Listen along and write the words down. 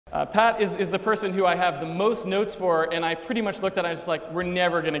Pat is the person who I have the most notes for, and I pretty much looked at it and I was just like, we're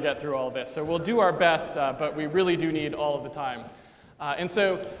never going to get through all of this. So we'll do our best, but we really do need all of the time. And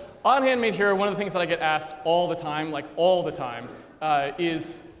so on Handmade Hero, one of the things that I get asked all the time,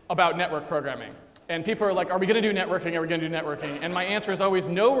 is about network programming. And people are like, are we going to do networking? Are we going to do networking? And my answer is always,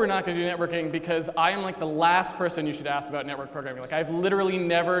 no, we're not going to do networking, because I am like the last person you should ask about network programming. Like, I've literally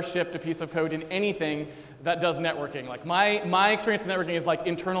never shipped a piece of code in anything that does networking. Like, my experience with networking is like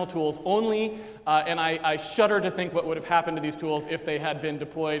internal tools only, and I shudder to think what would have happened to these tools if they had been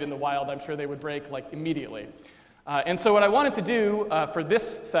deployed in the wild. I'm sure they would break like immediately. And so what I wanted to do for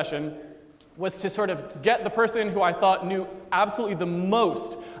this session was to sort of get the person who I thought knew absolutely the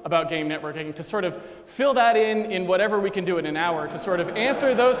most about game networking to sort of fill that in whatever we can do in an hour to sort of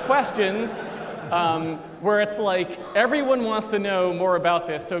answer those questions where it's like everyone wants to know more about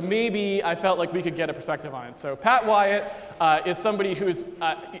this, so maybe I felt like we could get a perspective on it. So Pat Wyatt is somebody who's,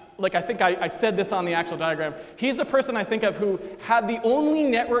 like I think I said this on the actual diagram, he's the person I think of who had the only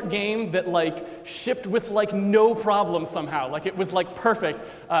network game that like shipped with like no problem somehow, like it was like perfect,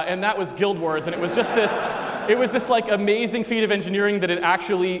 and that was Guild Wars, and it was just this like amazing feat of engineering that it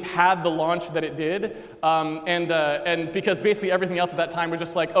actually had the launch that it did, and because basically everything else at that time was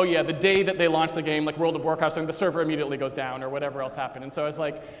just like, oh yeah, the day that they launched the game, like World of Warcraft, the server immediately goes down or whatever else happened. And so I was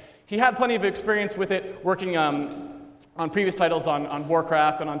like, he had plenty of experience with it, working on previous titles on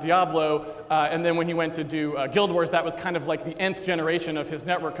Warcraft and on Diablo, and then when he went to do Guild Wars, that was kind of like the nth generation of his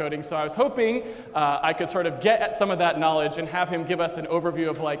network coding. So I was hoping I could sort of get at some of that knowledge and have him give us an overview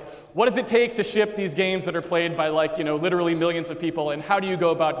of like, what does it take to ship these games that are played by like, you know, literally millions of people, and how do you go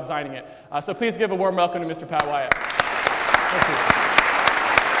about designing it? So please give a warm welcome to Mr. Pat Wyatt. Thank you.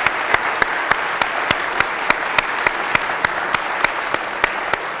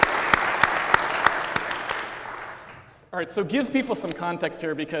 All right, so give people some context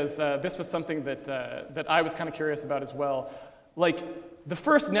here, because this was something that I was kind of curious about as well. Like, the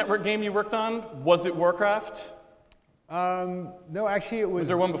first network game you worked on, was it Warcraft? No, actually it was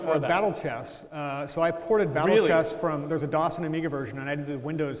there one before that? Battle Chess. So I ported Battle Chess from, there's a DOS and Amiga version, and I did the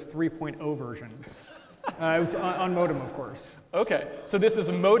Windows 3.0 version. It was on modem, of course. Okay, so this is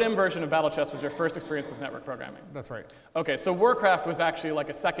a modem version of Battle Chess was your first experience with network programming. That's right. Okay, so Warcraft was actually like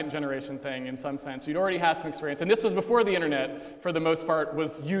a second generation thing in some sense. You'd already had some experience, and this was before the internet, for the most part,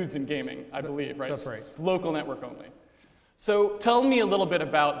 was used in gaming, I believe, right? That's right. Local network only. So tell me a little bit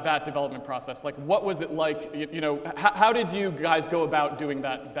about that development process. Like, what was it like? You know, how did you guys go about doing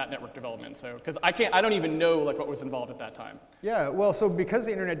that network development? So, because I don't even know like what was involved at that time. Yeah, well, so because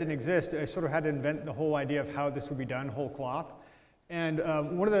the internet didn't exist, I sort of had to invent the whole idea of how this would be done, whole cloth. And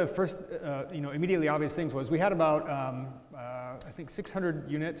one of the first, immediately obvious things was we had about, I think 600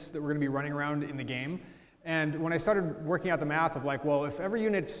 units that were going to be running around in the game. And when I started working out the math of like, well, if every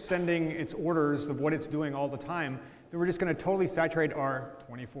unit's sending its orders of what it's doing all the time, then we're just going to totally saturate our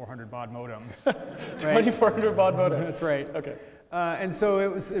 2400 baud modem. Right? 2400 baud modem. That's right. Okay. And so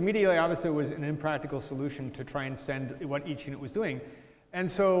it was immediately obvious it was an impractical solution to try and send what each unit was doing. And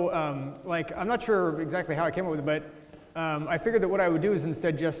so, like, I'm not sure exactly how I came up with it, but I figured that what I would do is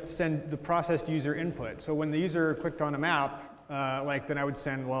instead just send the processed user input. So when the user clicked on a map, then I would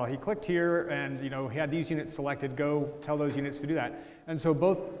send, well, he clicked here, and he had these units selected. Go tell those units to do that. And so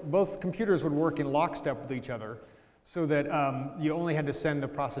both computers would work in lockstep with each other, so that you only had to send the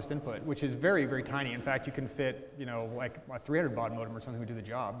processed input, which is very, very tiny. In fact, you can fit, like a 300 baud modem or something would do the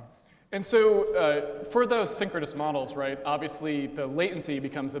job. And so for those synchronous models, right, obviously the latency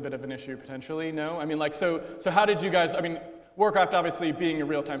becomes a bit of an issue potentially, no? I mean, like, so how did you guys, I mean, Warcraft, obviously, being a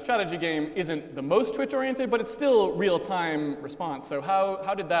real-time strategy game, isn't the most Twitch-oriented, but it's still real-time response. So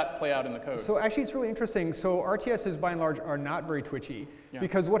how did that play out in the code? So actually, it's really interesting. So RTSs, by and large, are not very twitchy. Yeah.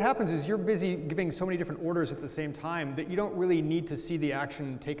 Because what happens is you're busy giving so many different orders at the same time that you don't really need to see the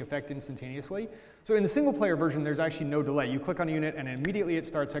action take effect instantaneously. So in the single-player version, there's actually no delay. You click on a unit, and immediately it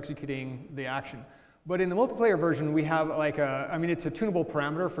starts executing the action. But in the multiplayer version, we have like it's a tunable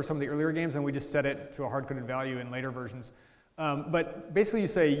parameter for some of the earlier games, and we just set it to a hard-coded value in later versions. But basically you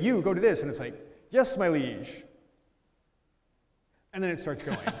say, you go to this, and it's like, yes, my liege. And then it starts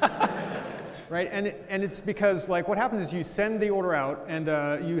going. Right? And it's because like what happens is you send the order out, and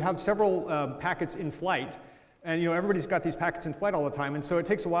you have several packets in flight. And everybody's got these packets in flight all the time, and so it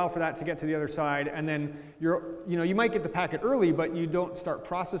takes a while for that to get to the other side, and then you might get the packet early, but you don't start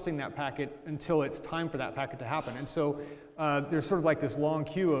processing that packet until it's time for that packet to happen. And so there's sort of like this long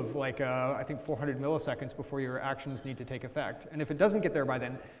queue of like I think 400 milliseconds before your actions need to take effect. And if it doesn't get there by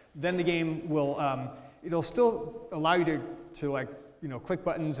then the game will it'll still allow you to like click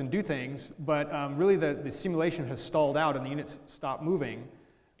buttons and do things, but really the simulation has stalled out and the units stop moving.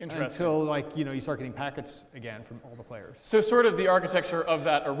 until like you start getting packets again from all the players. So sort of the architecture of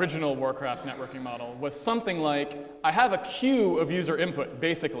that original Warcraft networking model was something like, I have a queue of user input,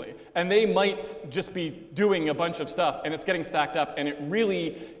 basically, and they might just be doing a bunch of stuff, and it's getting stacked up, and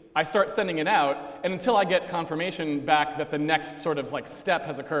I start sending it out, and until I get confirmation back that the next sort of like step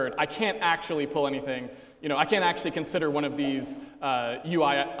has occurred, I can't actually pull anything, I can't actually consider one of these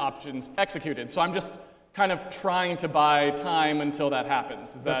UI options executed. So I'm just kind of trying to buy time until that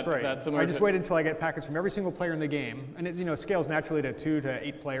happens. That's right. Is that similar? I just wait until I get packets from every single player in the game, and it scales naturally to 2 to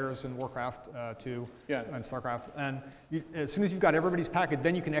 8 players in Warcraft 2 and StarCraft. And as soon as you've got everybody's packet,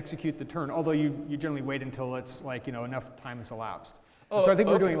 then you can execute the turn. Although you generally wait until it's like enough time has elapsed. Oh, so I think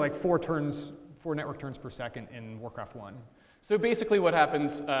we're doing like 4 network turns per second in Warcraft 1. So basically, what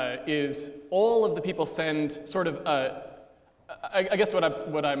happens is all of the people send sort of I guess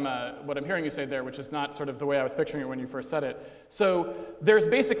what I'm hearing you say there, which is not sort of the way I was picturing it when you first said it. So there's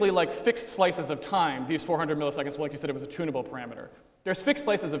basically like fixed slices of time. These 400 milliseconds, like you said, it was a tunable parameter. There's fixed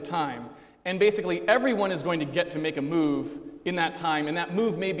slices of time, and basically everyone is going to get to make a move in that time, and that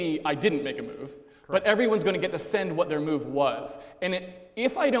move may be I didn't make a move, but everyone's going to get to send what their move was. And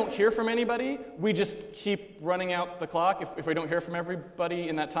if I don't hear from anybody, we just keep running out the clock if we don't hear from everybody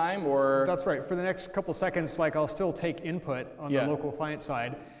in that time, or? That's right. For the next couple seconds, like I'll still take input on the local client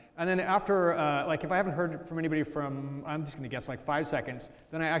side. And then after, like if I haven't heard from anybody from, I'm just going to guess like 5 seconds,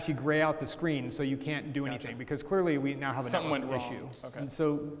 then I actually gray out the screen so you can't do anything, because clearly we now have a network issue. Okay. And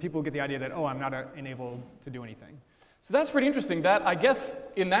so people get the idea that, oh, I'm not enabled to do anything. So that's pretty interesting. That, I guess,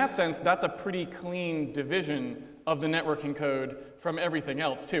 in that sense, that's a pretty clean division of the networking code from everything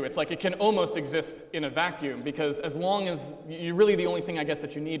else, too. It's like it can almost exist in a vacuum, because as long as really the only thing, I guess,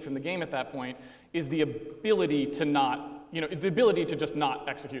 that you need from the game at that point is the ability to not, the ability to just not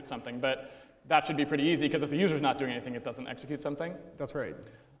execute something. But that should be pretty easy, because if the user's not doing anything, it doesn't execute something. That's right.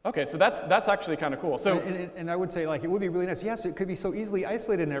 Okay, so that's actually kind of cool. So, and I would say, like, it would be really nice. Yes, it could be so easily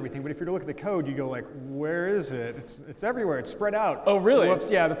isolated and everything, but if you were to look at the code, you go like, where is it? It's everywhere. It's spread out. Oh, really? Whoops.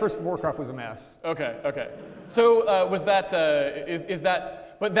 Yeah, the first Warcraft was a mess. Okay. So was that is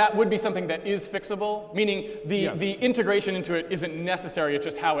that? But that would be something that is fixable, meaning the integration into it isn't necessary. It's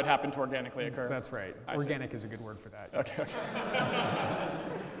just how it happened to organically occur. That's right. Organic is a good word for that. Okay.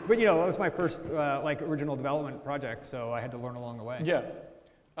 But that was my first original development project, so I had to learn along the way. Yeah.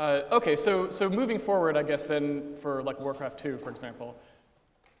 Okay, so moving forward, I guess then for like Warcraft 2, for example,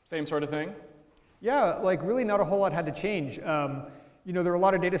 same sort of thing? Yeah, like really not a whole lot had to change. There are a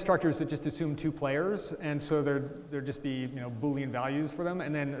lot of data structures that just assume 2 players, and so there'd just be Boolean values for them,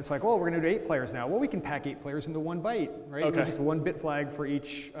 and then it's like, well, we're going to do 8 players now. Well, we can pack 8 players into 1 byte, right? Okay. Just 1 bit flag for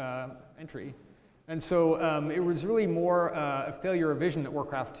each entry. And so it was really more a failure of vision that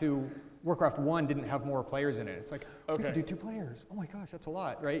Warcraft 1 didn't have more players in it. It's like, we could do 2 players. Oh my gosh, that's a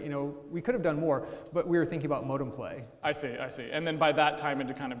lot, right? We could have done more, but we were thinking about modem play. I see. And then by that time, it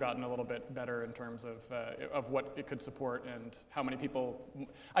had kind of gotten a little bit better in terms of what it could support and how many people.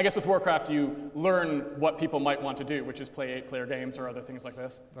 I guess with Warcraft, you learn what people might want to do, which is play 8-player games or other things like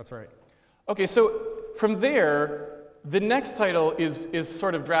this. That's right. Okay, so from there, the next title is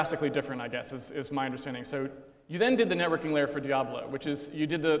sort of drastically different, I guess, is my understanding. So you then did the networking layer for Diablo, which is, you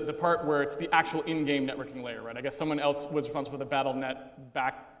did the part where it's the actual in-game networking layer, right? I guess someone else was responsible for the BattleNet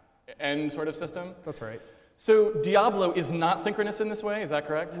back-end sort of system. That's right. So Diablo is not synchronous in this way, is that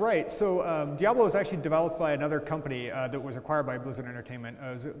correct? Right, so Diablo was actually developed by another company that was acquired by Blizzard Entertainment.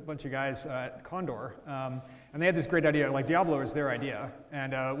 It was a bunch of guys at Condor, and they had this great idea, like Diablo is their idea.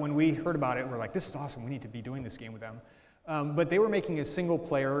 And when we heard about it, we're like, this is awesome, we need to be doing this game with them. But they were making a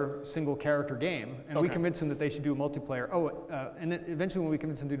single-player, single-character game, and we convinced them that they should do a multiplayer. And then eventually when we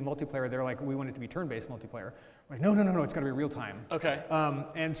convinced them to do multiplayer, they're like, we want it to be turn-based multiplayer. We're like, no, it's got to be real-time. Okay.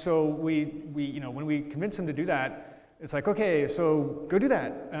 And so when we convinced them to do that, it's like, okay, so go do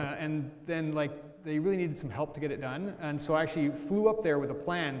that. And then they really needed some help to get it done, and so I actually flew up there with a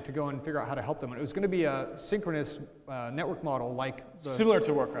plan to go and figure out how to help them. And it was going to be a synchronous network model like similar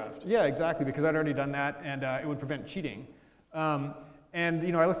to Warcraft. Yeah, exactly, because I'd already done that, and it would prevent cheating.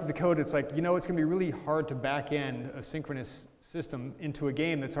 And I looked at the code. It's like, it's going to be really hard to back end a synchronous system into a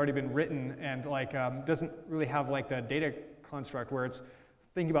game that's already been written and doesn't really have the data construct where it's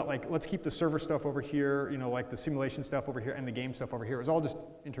thinking about let's keep the server stuff over here, the simulation stuff over here, and the game stuff over here. It was all just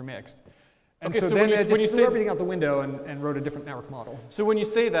intermixed. And okay, so then it just threw everything out the window and wrote a different network model. So when you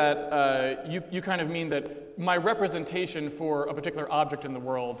say that, you kind of mean that my representation for a particular object in the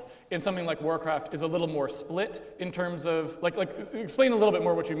world in something like Warcraft is a little more split in terms of, like explain a little bit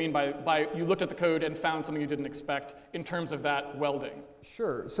more what you mean by you looked at the code and found something you didn't expect in terms of that welding.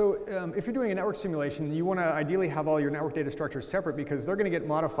 Sure. So if you're doing a network simulation, you want to ideally have all your network data structures separate because they're going to get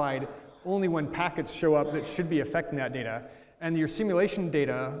modified only when packets show up that should be affecting that data. And your simulation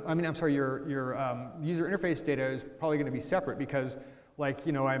data, your user interface data is probably going to be separate because, like,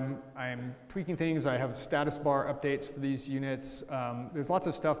 you know, I'm tweaking things. I have status bar updates for these units. There's lots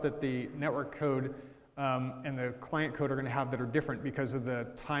of stuff that the network code and the client code are going to have that are different because of the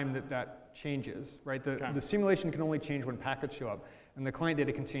time that changes, right? The simulation can only change when packets show up, and the client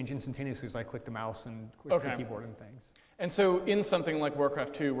data can change instantaneously as I click the mouse and click the keyboard and things. And so in something like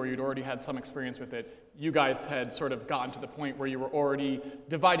Warcraft 2, where you'd already had some experience with it, you guys had sort of gotten to the point where you were already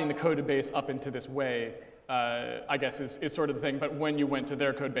dividing the code base up into this way, I guess is sort of the thing. But when you went to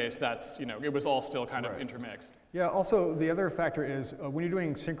their code base, that's, you know, it was all still kind of intermixed. Yeah, also the other factor is when you're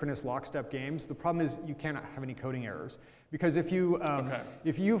doing synchronous lockstep games, the problem is you cannot have any coding errors. Because if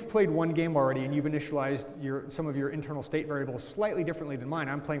you've played one game already and you've initialized some of your internal state variables slightly differently than mine,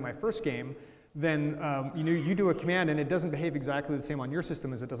 I'm playing my first game, then you do a command and it doesn't behave exactly the same on your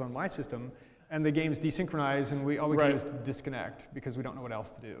system as it does on my system, and the games desynchronize, and all we can do is disconnect because we don't know what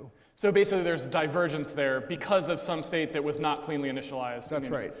else to do. So basically there's divergence there because of some state that was not cleanly initialized. That's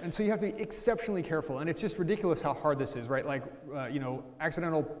right. And so you have to be exceptionally careful, and it's just ridiculous how hard this is, right? Like,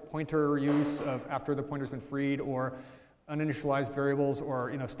 accidental pointer use after the pointer's been freed, or uninitialized variables,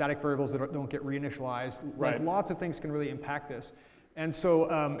 or static variables that don't get reinitialized. Like, lots of things can really impact this. And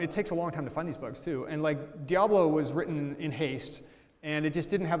so it takes a long time to find these bugs too. And like Diablo was written in haste, and it just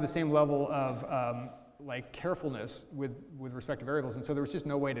didn't have the same level of carefulness with respect to variables. And so there was just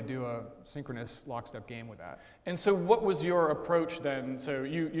no way to do a synchronous lockstep game with that. And so what was your approach then? So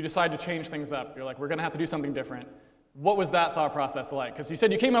you decided to change things up. You're like, we're going to have to do something different. What was that thought process like? Because you said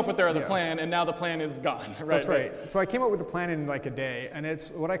you came up with the plan, and now the plan is gone, right? That's right. So I came up with a plan in like a day, and it's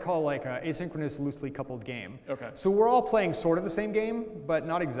what I call like an asynchronous, loosely coupled game. Okay. So we're all playing sort of the same game, but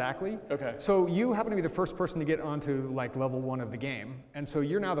not exactly. Okay. So you happen to be the first person to get onto like level 1 of the game, and so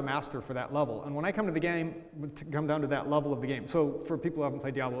you're now the master for that level. And when I come to the game, come down to that level of the game. So for people who haven't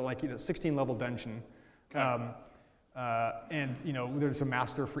played Diablo, like 16 level dungeon. Okay. And there's a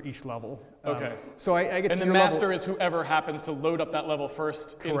master for each level. Okay. So I get and to the your master level. Is whoever happens to load up that level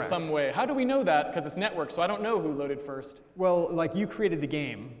first. Correct. In some way. How do we know that? Because it's networked, so I don't know who loaded first. Well, like you created the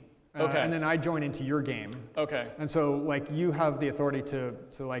game, okay. And then I join into your game. Okay. And so like you have the authority to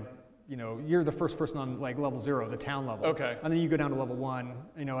like, you're the first person on like level 0, the town level. Okay. And then you go down to level 1,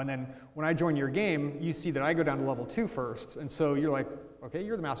 and then when I join your game, you see that I go down to level 2 first, and so you're like, okay,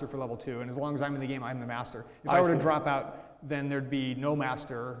 you're the master for level 2, and as long as I'm in the game, I'm the master. If I were to drop out, then there'd be no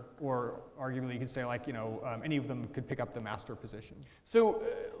master, or arguably you could say like, any of them could pick up the master position. So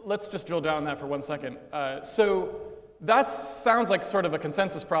let's just drill down on that for 1 second. So that sounds like sort of a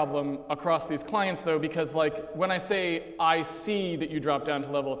consensus problem across these clients though, because like when I say I see that you drop down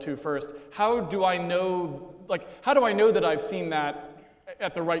to level 2 first, how do I know that I've seen that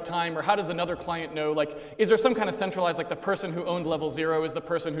at the right time, or how does another client know? Like, is there some kind of centralized, like the person who owned level 0 is the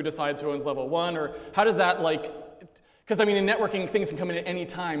person who decides who owns level 1, or how does that like, because I mean in networking things can come in at any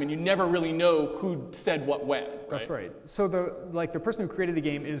time and you never really know who said what when, right? That's right. So the person who created the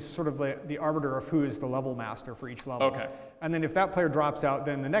game is sort of the arbiter of who is the level master for each level. Okay. And then if that player drops out,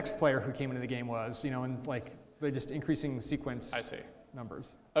 then the next player who came into the game was, and like they're just increasing sequence. I see.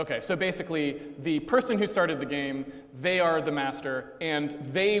 Numbers. Okay, so basically the person who started the game, they are the master, and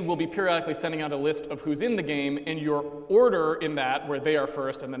they will be periodically sending out a list of who's in the game, and your order in that, where they are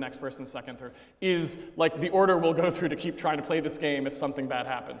first and the next person second, third, is like the order will go through to keep trying to play this game if something bad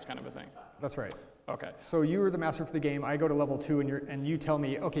happens, kind of a thing. That's right. Okay. So you are the master for the game, I go to level 2, and you tell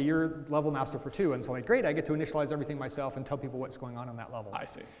me, okay, you're level master for 2, and so like, great, I get to initialize everything myself and tell people what's going on that level. I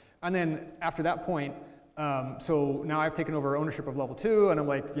see. And then after that point, so now I've taken over ownership of level 2, and I'm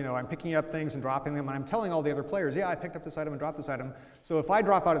like, I'm picking up things and dropping them, and I'm telling all the other players, yeah, I picked up this item and dropped this item. So if I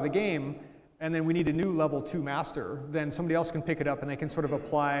drop out of the game, and then we need a new level 2 master, then somebody else can pick it up, and they can sort of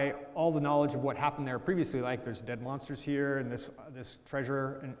apply all the knowledge of what happened there previously, like there's dead monsters here, and this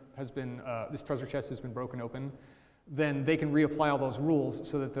treasure has been, this treasure chest has been broken open. Then they can reapply all those rules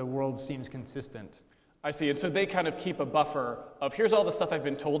so that the world seems consistent. I see, and so they kind of keep a buffer of here's all the stuff I've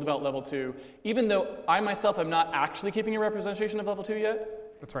been told about level 2, even though I myself am not actually keeping a representation of level 2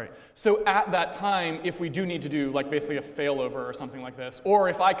 yet? That's right. So at that time, if we do need to do like basically a failover or something like this, or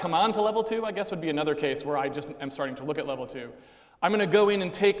if I come on to level 2, I guess would be another case where I just am starting to look at level 2, I'm going to go in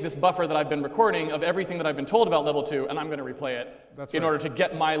and take this buffer that I've been recording of everything that I've been told about level 2, and I'm going to replay it in order to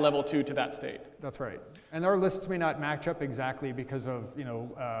get my level 2 to that state. That's right. And our lists may not match up exactly because of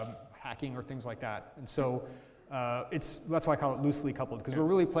hacking or things like that. And so that's why I call it loosely coupled, because we're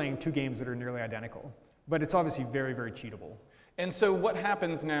really playing two games that are nearly identical. But it's obviously very, very cheatable. And so what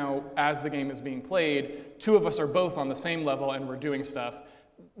happens now as the game is being played? Two of us are both on the same level and we're doing stuff.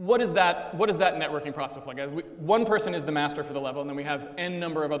 What is that networking process like? One person is the master for the level, and then we have n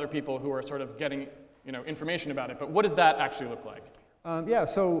number of other people who are sort of getting information about it. But what does that actually look like?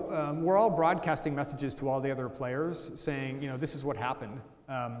 So we're all broadcasting messages to all the other players saying, this is what happened.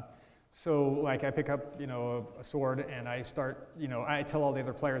 So like I pick up, a sword and I start, I tell all the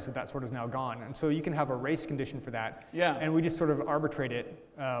other players that sword is now gone. And so you can have a race condition for that. Yeah. And we just sort of arbitrate it,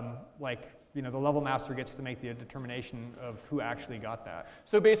 the level master gets to make the determination of who actually got that.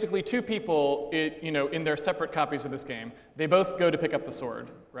 So basically, two people, in their separate copies of this game, they both go to pick up the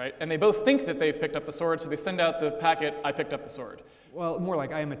sword, right? And they both think that they've picked up the sword, so they send out the packet, I picked up the sword. Well, more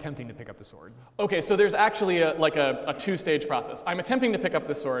like I am attempting to pick up the sword. Okay, so there's actually a two-stage process. I'm attempting to pick up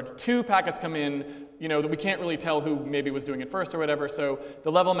the sword. Two packets come in, that we can't really tell who maybe was doing it first or whatever. So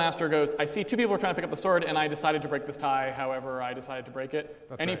the level master goes, I see two people are trying to pick up the sword, and I decided to break this tie. However, I decided to break it.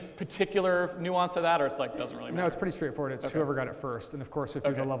 That's Any right. particular nuance to that, or it's like doesn't really matter? No, it's pretty straightforward. It's whoever got it first. And of course, if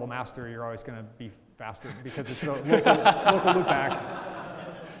you're the level master, you're always going to be faster because it's a local loopback.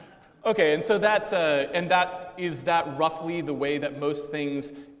 Okay, and so is that roughly the way that most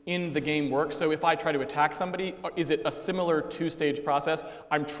things in the game work? So if I try to attack somebody, is it a similar two-stage process?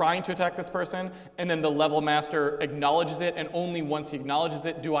 I'm trying to attack this person, and then the level master acknowledges it, and only once he acknowledges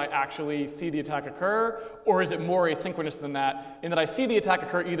it do I actually see the attack occur? Or is it more asynchronous than that, in that I see the attack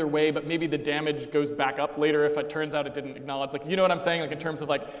occur either way, but maybe the damage goes back up later if it turns out it didn't acknowledge? Like, you know what I'm saying? Like in terms of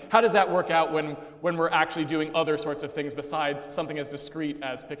how does that work out when we're actually doing other sorts of things besides something as discrete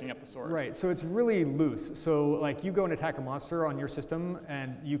as picking up the sword? Right, so it's really loose. So like you go and attack a monster on your system,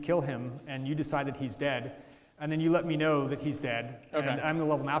 and you kill him, and you decide that he's dead, and then you let me know that he's dead, and I'm the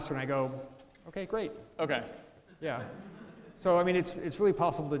level master, and I go, okay, great. Okay. Yeah. So I mean, it's really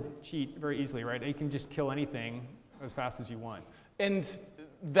possible to cheat very easily, right? You can just kill anything as fast as you want. And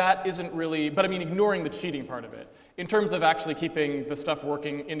that isn't really, but I mean, ignoring the cheating part of it, in terms of actually keeping the stuff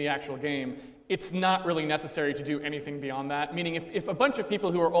working in the actual game, it's not really necessary to do anything beyond that. Meaning if a bunch of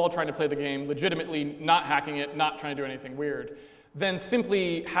people who are all trying to play the game, legitimately not hacking it, not trying to do anything weird, then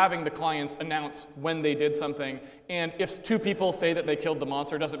simply having the clients announce when they did something, and if two people say that they killed the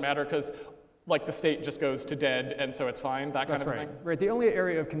monster, it doesn't matter because the state just goes to dead, and so it's fine, that kind of thing? Right, the only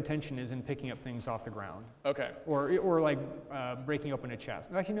area of contention is in picking up things off the ground. Okay. Or breaking open a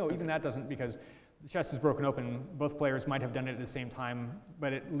chest. Actually, no, even that doesn't, because the chest is broken open. Both players might have done it at the same time,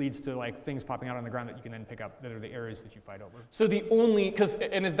 but it leads to things popping out on the ground that you can then pick up that are the areas that you fight over. So the only,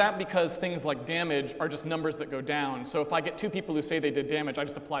 and is that because things like damage are just numbers that go down? So if I get two people who say they did damage, I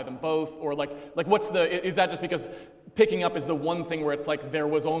just apply them both? Or is that just because picking up is the one thing where it's there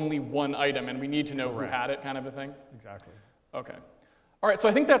was only one item and we need to know who had it, kind of a thing? Exactly. Okay. All right, so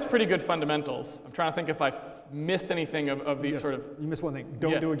I think that's pretty good fundamentals. I'm trying to think if I missed anything of the yes, sort of... You missed one thing.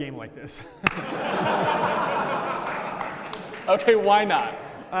 Don't do a game like this. Okay, why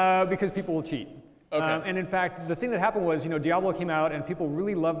not? Because people will cheat. Okay. And in fact, the thing that happened was, Diablo came out and people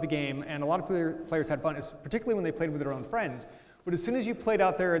really loved the game, and a lot of players had fun, particularly when they played with their own friends. But as soon as you played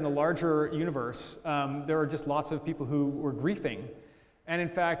out there in the larger universe, there were just lots of people who were griefing. And in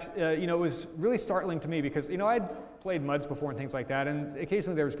fact, it was really startling to me because, I'd played MUDs before and things like that, and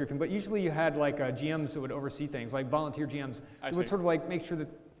occasionally there was griefing, but usually you had GMs that would oversee things, like volunteer GMs, who would sort of make sure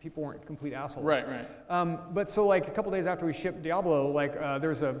that people weren't complete assholes. Right, right. But so a couple days after we shipped Diablo, there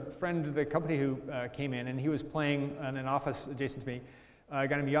was a friend of the company who came in, and he was playing in an office adjacent to me, a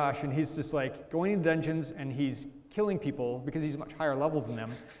guy named Yash, and he's just going into dungeons, and he's killing people because he's a much higher level than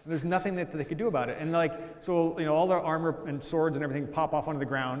them, and there's nothing that they could do about it. And all their armor and swords and everything pop off onto the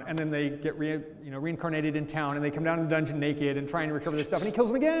ground, and then they get reincarnated in town, and they come down to the dungeon naked and try and recover their stuff, and he kills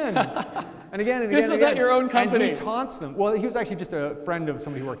them again, and again and again. This was at your own company. And he taunts them. Well, he was actually just a friend of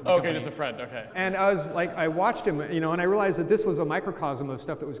somebody who worked at the company. Okay, just a friend. Okay. And I was I watched him, and I realized that this was a microcosm of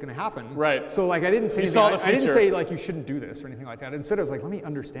stuff that was going to happen. Right. So I didn't say I didn't say you shouldn't do this or anything like that. Instead, I was let me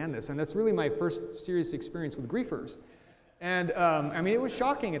understand this, and that's really my first serious experience with griefers. And it was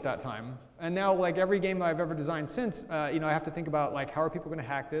shocking at that time. And now, every game I've ever designed since, I have to think about how are people going to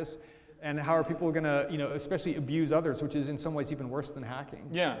hack this, and how are people going to, especially abuse others, which is in some ways even worse than hacking.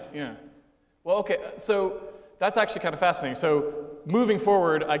 Yeah, yeah. Well, okay. So that's actually kind of fascinating. So moving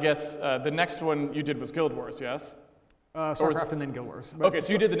forward, I guess the next one you did was Guild Wars, yes? StarCraft and then Guild Wars. But okay,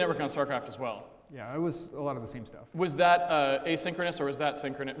 so you did the network on StarCraft as well. Yeah, it was a lot of the same stuff. Was that asynchronous or was that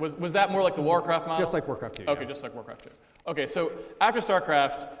synchronous? Was that more like the Warcraft model? Just like Warcraft 2. Okay, yeah. just like Warcraft 2. Okay, so after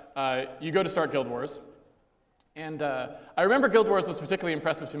StarCraft, you go to start Guild Wars. And I remember Guild Wars was particularly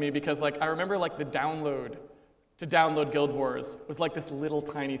impressive to me because like I remember like the download to download Guild Wars was like this little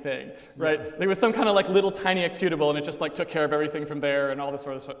tiny thing, right? Yeah. There was some kind of like little tiny executable and it just like took care of everything from there and all this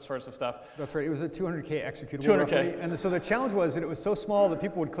sorts of stuff. That's right, it was a 200K executable 200K. roughly. And so the challenge was that it was so small that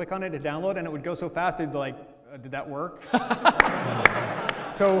people would click on it to download and it would go so fast they'd be like, did that work?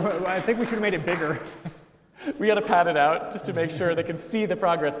 So I think we should have made it bigger. We got to pad it out just to make sure they can see the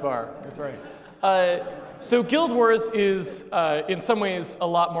progress bar. That's right. So Guild Wars is, in some ways, a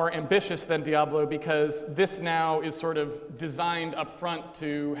lot more ambitious than Diablo because this now is sort of designed up front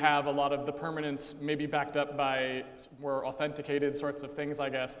to have a lot of the permanence maybe backed up by more authenticated sorts of things,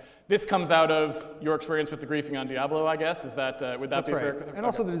 I guess. This comes out of your experience with the griefing on Diablo, I guess. Is that, would that be fair? And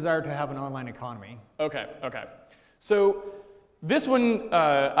also the desire to have an online economy. Okay, okay. So this one,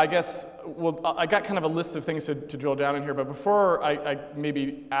 I guess, well, I got kind of a list of things to drill down in here, but before I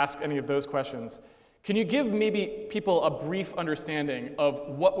maybe ask any of those questions, can you give maybe people a brief understanding of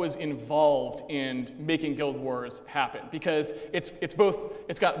what was involved in making Guild Wars happen? Because it's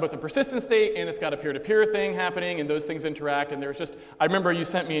got both a persistent state and it's got a peer-to-peer thing happening and those things interact and there's just, I remember you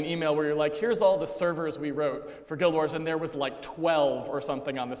sent me an email where you're like, here's all the servers we wrote for Guild Wars and there was like 12 or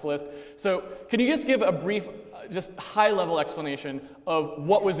something on this list. So can you just give a brief, just high-level explanation of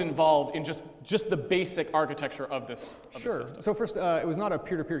what was involved in just the basic architecture of this system? So first, it was not a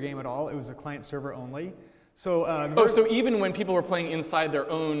peer-to-peer game at all. It was a client-server only. So so even when people were playing inside their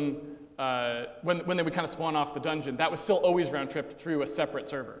own, when they would kind of spawn off the dungeon, that was still always round-tripped through a separate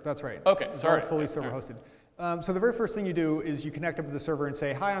server? That's right. Okay, sorry. It's all fully server-hosted. So the very first thing you do is you connect up to the server and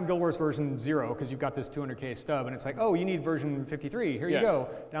say, hi, I'm Guild Wars version 0, because you've got this 200K stub. And it's like, oh, you need version 53. Here you go.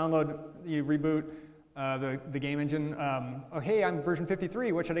 Download, you reboot. The game engine, oh, hey, I'm version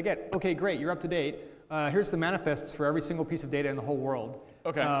 53, what should I get? Okay, great, you're up to date. Here's the manifests for every single piece of data in the whole world.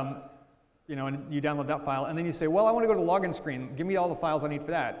 Okay. You know, and you download that file, and then you say, well, I want to go to the login screen. Give me all the files I need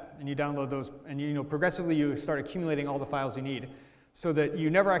for that. And you download those, and you know, progressively you start accumulating all the files you need so that you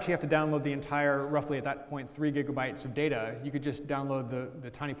never actually have to download the entire, roughly at that point, 3 gigabytes of data. You could just download the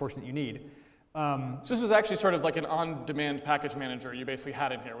tiny portion that you need. So this was actually sort of like an on-demand package manager you basically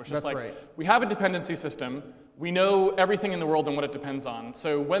had in here, which is like, right. We have a dependency system, we know everything in the world and what it depends on,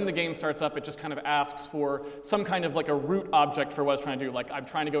 so when the game starts up, it just kind of asks for some kind of like a root object for what it's trying to do, like I'm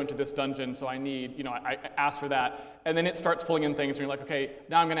trying to go into this dungeon, so I need, you know, I ask for that, and then it starts pulling in things, and you're like, okay,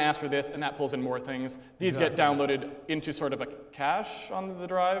 now I'm gonna ask for this, and that pulls in more things. These get downloaded into sort of a cache on the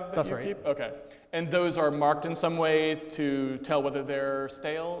drive that you keep? Okay. And those are marked in some way to tell whether they're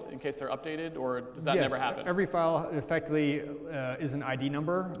stale in case they're updated, or does that never happen? Every file effectively is an ID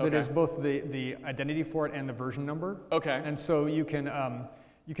number that is both the identity for it and the version number. Okay. And so you can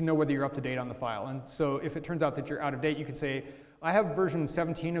know whether you're up to date on the file. And so if it turns out that you're out of date, you can say, I have version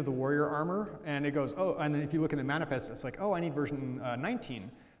 17 of the warrior armor, and it goes, oh, and then if you look in the manifest, it's like, oh, I need version 19.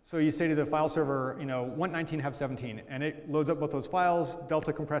 So you say to the file server, you know, want 19, have 17, and it loads up both those files,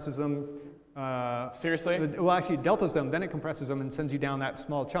 delta compresses them. Seriously? Well, actually, it deltas them, then it compresses them and sends you down that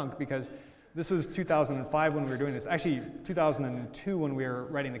small chunk because this was 2005 when we were doing this. Actually, 2002 when we were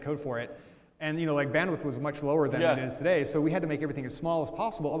writing the code for it. And you know, like bandwidth was much lower than it is today, so we had to make everything as small as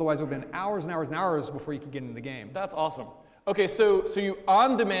possible. Otherwise, it would have been hours and hours and hours before you could get into the game. That's awesome. Okay, so you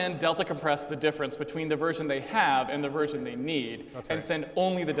on-demand delta compress the difference between the version they have and the version they need, and send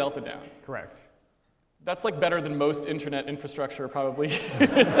only the delta down. Correct. That's like better than most internet infrastructure probably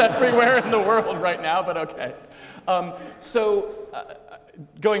is everywhere in the world right now, but okay.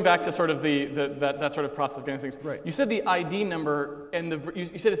 Going back to sort of that sort of process of getting things, you said the ID number and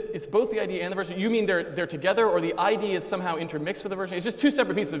you said it's both the ID and the version. You mean they're together, or the ID is somehow intermixed with the version? It's just two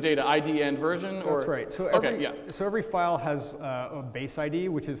separate pieces of data, ID and version? Or? That's right. So every file has a base ID,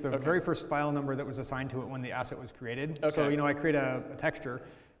 which is the very first file number that was assigned to it when the asset was created. So you know, I create a texture.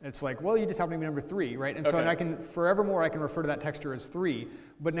 It's like, well, you just happen to be number 3, right? And so I can, forevermore, I can refer to that texture as 3,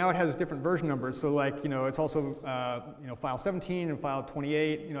 but now it has different version numbers. So like, you know, it's also, you know, file 17 and file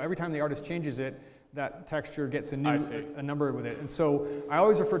 28. You know, every time the artist changes it, that texture gets a new a number with it. And so I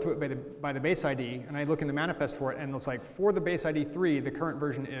always refer to it by the base ID, and I look in the manifest for it, and it's like, for the base ID 3, the current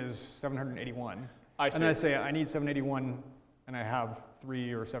version is 781. And then I say, I need 781, and I have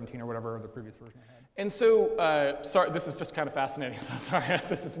 3 or 17 or whatever the previous version I had. And so, sorry, this is just kind of fascinating, so sorry,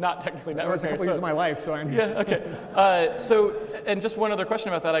 this is not technically networking. It's a couple years of my life, so I'm Yeah, okay. And just one other question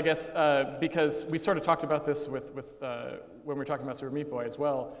about that, I guess, because we sort of talked about this with when we were talking about Super Meat Boy as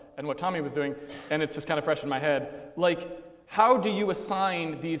well, and what Tommy was doing, and it's just kind of fresh in my head. Like, how do you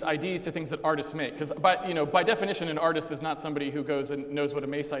assign these IDs to things that artists make? Because by definition, an artist is not somebody who goes and knows what a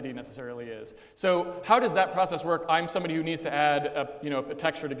Mace ID necessarily is. So how does that process work? I'm somebody who needs to add a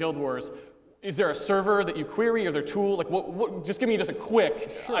texture to Guild Wars. Is there a server that you query, or their tool? Like, just give me just a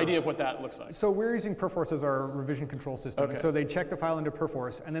quick idea of what that looks like. So we're using Perforce as our revision control system. Okay. And so they check the file into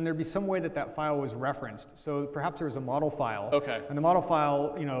Perforce, and then there'd be some way that that file was referenced. So perhaps there was a model file. Okay. And the model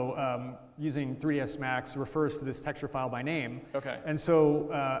file, using 3ds Max refers to this texture file by name. Okay. And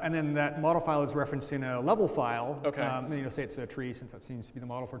so, and then that model file is referenced in a level file. Okay. Say it's a tree, since that seems to be the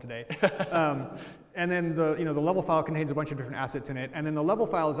model for today. And then the level file contains a bunch of different assets in it, and then the level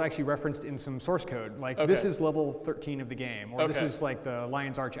file is actually referenced in some source code, like this is level 13 of the game, or this is like the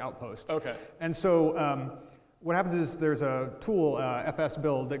Lion's Arch outpost. Okay. And so what happens is there's a tool, FS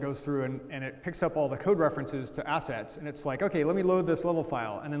build, that goes through and it picks up all the code references to assets, and it's like, okay, let me load this level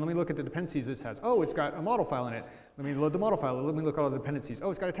file, and then let me look at the dependencies it has. Oh, it's got a model file in it. Let me load the model file. Let me look at all the dependencies. Oh,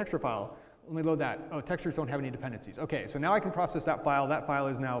 it's got a texture file. Let me load that. Oh, textures don't have any dependencies. Okay, so now I can process that file. That file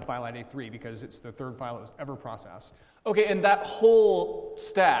is now file ID 3 because it's the third file that was ever processed. Okay, and that whole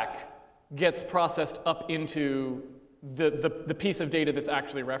stack gets processed up into the piece of data that's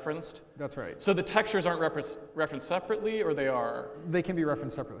actually referenced? That's right. So the textures aren't referenced separately, or they are? They can be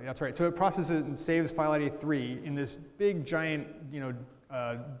referenced separately, that's right. So it processes and saves file ID 3 in this big, giant,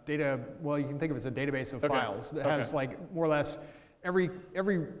 data, well, you can think of it as a database of files that has, like, more or less every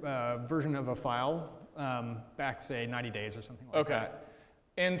version of a file back, say, 90 days or something like that.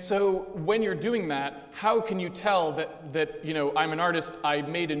 And so when you're doing that, how can you tell that I'm an artist, I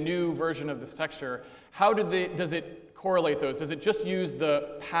made a new version of this texture? How does it correlate those? Does it just use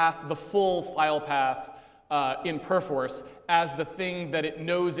the path, the full file path in Perforce as the thing that it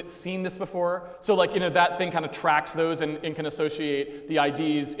knows it's seen this before? So like, that thing kind of tracks those and can associate the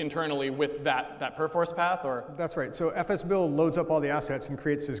IDs internally with that Perforce path, or? That's right. So FSBuild loads up all the assets and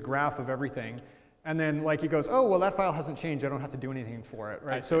creates this graph of everything. And then like it goes, oh, well, that file hasn't changed. I don't have to do anything for it,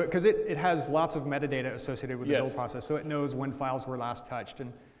 right? So because it has lots of metadata associated with the build process. So it knows when files were last touched.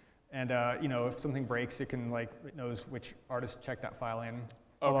 And if something breaks, it knows which artist checked that file in.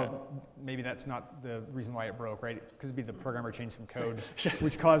 Although maybe that's not the reason why it broke, right? Because it'd be the programmer changed some code,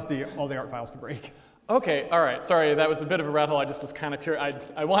 which caused all the art files to break. Okay, all right. Sorry, that was a bit of a rat hole. I just was kind of curious.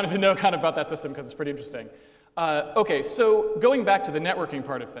 I wanted to know kind of about that system because it's pretty interesting. Okay, so going back to the networking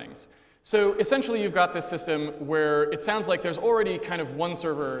part of things. So essentially, you've got this system where it sounds like there's already kind of one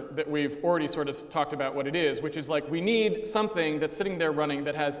server that we've already sort of talked about what it is, which is like we need something that's sitting there running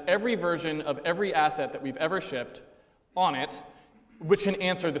that has every version of every asset that we've ever shipped on it, which can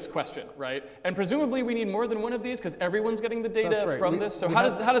answer this question, right? And presumably we need more than one of these because everyone's getting the data from this. So how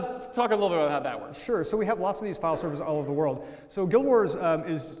does talk a little bit about how that works? Sure. So we have lots of these file servers all over the world. So Guild Wars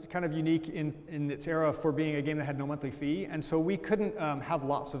is kind of unique in its era for being a game that had no monthly fee, and so we couldn't have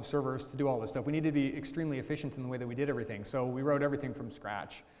lots of servers to do all this stuff. We needed to be extremely efficient in the way that we did everything. So we wrote everything from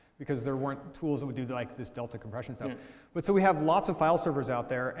scratch because there weren't tools that would do like this delta compression stuff. But so we have lots of file servers out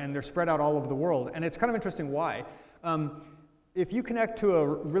there, and they're spread out all over the world, and it's kind of interesting why. If you connect to a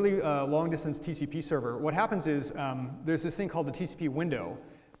really long-distance TCP server, what happens is there's this thing called the TCP window.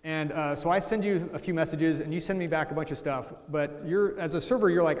 And so I send you a few messages, and you send me back a bunch of stuff. But as a server,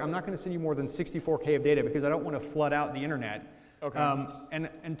 you're like, I'm not going to send you more than 64K of data because I don't want to flood out the internet. And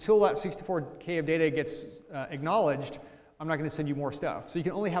until that 64K of data gets acknowledged, I'm not going to send you more stuff. So you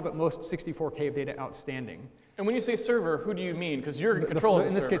can only have at most 64K of data outstanding. And when you say server, who do you mean? Because you're in control of the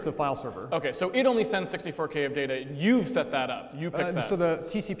server. In this case, the file server. Okay, so it only sends 64K of data. You've set that up. You picked that. So the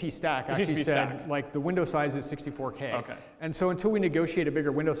TCP stack actually said, like, the window size is 64K. Okay. And so until we negotiate a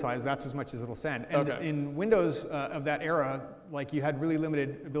bigger window size, that's as much as it'll send. And in Windows of that era, like, you had really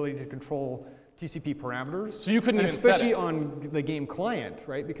limited ability to control TCP parameters. So you couldn't even set it. Especially on the game client,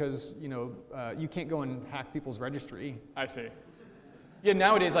 right? Because, you can't go and hack people's registry. I see. Yeah,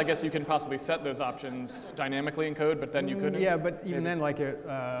 nowadays I guess you can possibly set those options dynamically in code, but then you couldn't. Yeah, but even then, like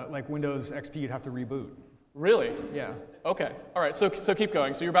Windows XP, you'd have to reboot. Really? Yeah. Okay. All right. So keep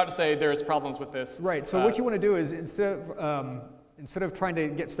going. So you're about to say there's problems with this. Right. So what you want to do is instead of trying to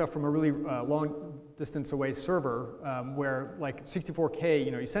get stuff from a really long distance away server, where like 64K,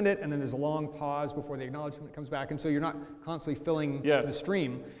 you send it and then there's a long pause before the acknowledgement comes back, and so you're not constantly filling the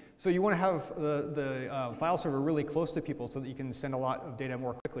stream. So you want to have the file server really close to people so that you can send a lot of data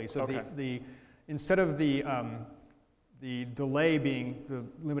more quickly. So instead of the the delay being the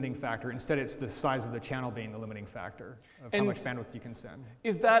limiting factor. Instead, it's the size of the channel being the limiting factor of how much bandwidth you can send.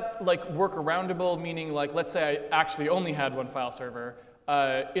 Is that like workaroundable, meaning like, let's say I actually only had one file server.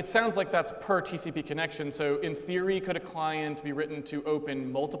 It sounds like that's per TCP connection. So in theory, could a client be written to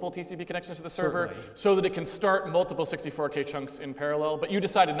open multiple TCP connections to the server so that it can start multiple 64K chunks in parallel? But you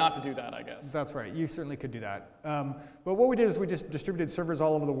decided not to do that, I guess. That's right. You certainly could do that. But what we did is we just distributed servers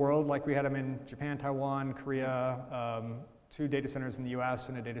all over the world. Like we had them in Japan, Taiwan, Korea, 2 data centers in the US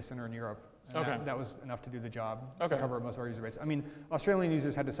and a data center in Europe. And that was enough to do the job, to cover most of our user base. I mean, Australian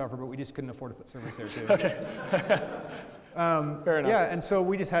users had to suffer, but we just couldn't afford to put servers there too. Fair enough. Yeah, and so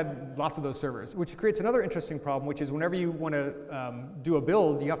we just had lots of those servers, which creates another interesting problem, which is whenever you want to do a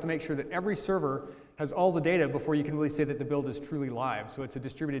build, you have to make sure that every server has all the data before you can really say that the build is truly live. So it's a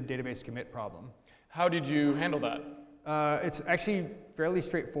distributed database commit problem. How did you handle that? It's actually fairly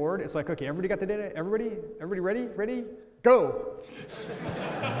straightforward. It's like, okay, everybody got the data? Everybody ready? Ready? Go!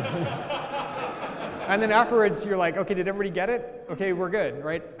 And then afterwards, you're like, okay, did everybody get it? Okay, we're good,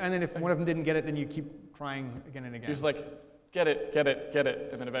 right? And then if one of them didn't get it, then you keep trying again and again. You're just like, get it, get it, get it,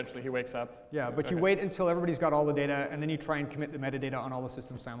 and then eventually he wakes up. Yeah, but you wait until everybody's got all the data, and then you try and commit the metadata on all the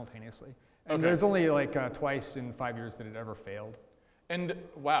systems simultaneously. And there's only like twice in 5 years that it ever failed. And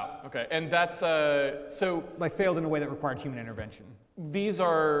wow, okay, and that's so. Like failed in a way that required human intervention. These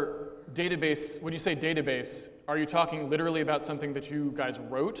are database. When you say database, are you talking literally about something that you guys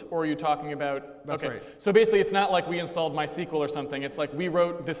wrote, or are you talking about? That's right. So basically, it's not like we installed MySQL or something. It's like we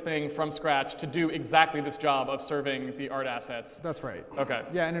wrote this thing from scratch to do exactly this job of serving the art assets. That's right. Okay.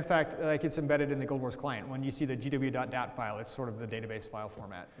 Yeah, and in fact, like it's embedded in the Guild Wars client. When you see the gw.dat file, it's sort of the database file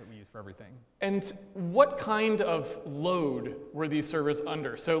format that we use for everything. And what kind of load were these servers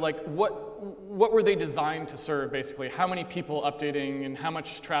under? So like, what were they designed to serve, basically? How many people updating and how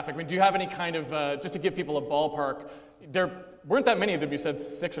much traffic? I mean, do you have any kind of, just to give people a ballpark, there weren't that many of them. You said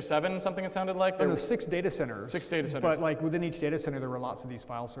 6 or 7, something it sounded like? There were 6 data centers. 6 data centers. But like within each data center, there were lots of these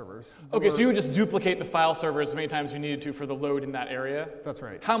file servers. Okay, so you would just duplicate the file server as many times as you needed to for the load in that area? That's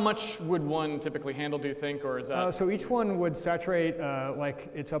right. How much would one typically handle, do you think, or is that? So each one would saturate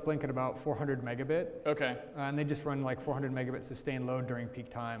like its uplink at about 400 megabit. Okay. And they just run like 400 megabit sustained load during peak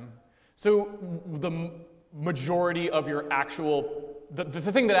time. So the majority of your actual, the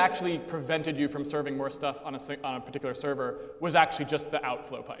thing that actually prevented you from serving more stuff on a particular server was actually just the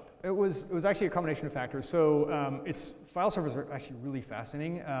outflow pipe. It was actually a combination of factors. So file servers are actually really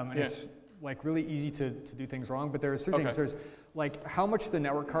fascinating, and it's like really easy to do things wrong. But there's 3 things. There's like how much the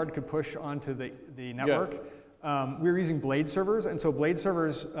network card could push onto the network. We were using blade servers, and so blade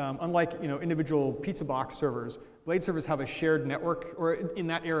servers, unlike individual pizza box servers, blade servers have a shared network, or in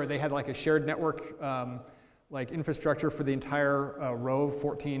that era they had like a shared network like infrastructure for the entire row of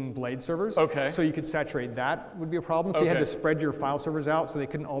 14 blade servers. Okay. So you could saturate that would be a problem. So you had to spread your file servers out so they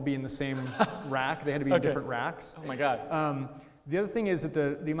couldn't all be in the same rack. They had to be in different racks. Oh my God. The other thing is that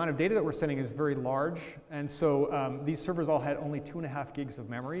the amount of data that we're sending is very large, and so these servers all had only 2.5 gigs of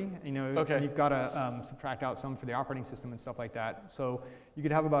memory. And you've got to subtract out some for the operating system and stuff like that. So you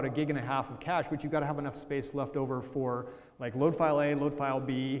could have about 1.5 gigs of cache, but you've got to have enough space left over for like load file A, load file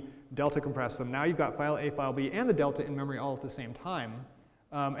B, delta compress them. Now you've got file A, file B, and the delta in memory all at the same time.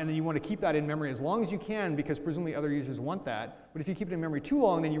 And then you want to keep that in memory as long as you can, because presumably other users want that. But if you keep it in memory too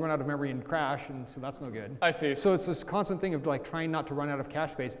long, then you run out of memory and crash, and so that's no good. I see. So it's this constant thing of like trying not to run out of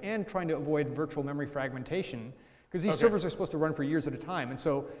cache space and trying to avoid virtual memory fragmentation, because these servers are supposed to run for years at a time. And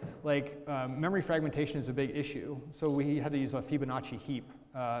so like memory fragmentation is a big issue. So we had to use a Fibonacci heap.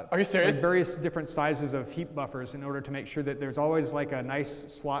 Are you serious? Like various different sizes of heap buffers in order to make sure that there's always like a nice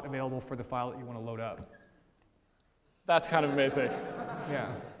slot available for the file that you want to load up. That's kind of amazing.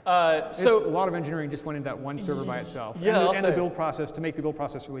 Yeah. So a lot of engineering just went into that one server by itself. Yeah, and the build process, to make the build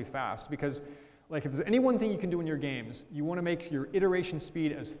process really fast, because like if there's any one thing you can do in your games, you want to make your iteration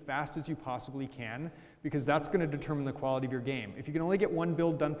speed as fast as you possibly can, because that's going to determine the quality of your game. If you can only get one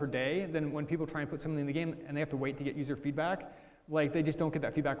build done per day, then when people try and put something in the game and they have to wait to get user feedback, like they just don't get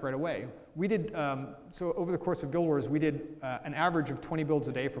that feedback right away. We did, so over the course of Guild Wars, we did an average of 20 builds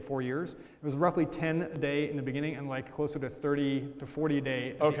a day for 4 years. It was roughly 10 a day in the beginning and like closer to 30 to 40 a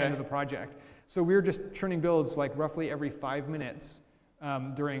day at the end of the project. So we were just churning builds like roughly every 5 minutes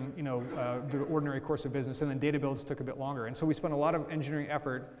during the ordinary course of business, and then data builds took a bit longer. And so we spent a lot of engineering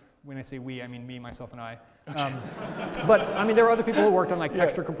effort. When I say we, I mean me, myself, and I. But I mean, there were other people who worked on like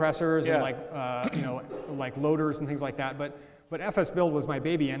texture compressors and like like loaders and things like that. But FS build was my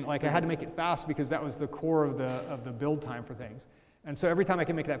baby, and like I had to make it fast because that was the core of the build time for things. And so every time I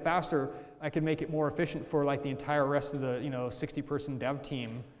could make that faster, I could make it more efficient for like the entire rest of the 60-person dev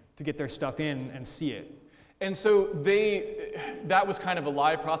team to get their stuff in and see it. And so that was kind of a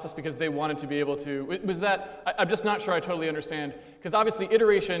live process because they wanted to be able to, I'm just not sure I totally understand, because obviously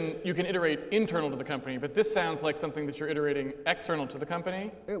iteration, you can iterate internal to the company, but this sounds like something that you're iterating external to the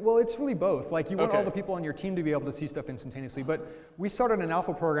company? Well, it's really both. Like you want all the people on your team to be able to see stuff instantaneously, but we started an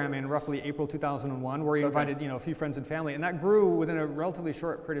alpha program in roughly April 2001 where we invited a few friends and family, and that grew within a relatively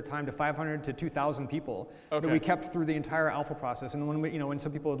short period of time to 500 to 2,000 people that we kept through the entire alpha process. And when when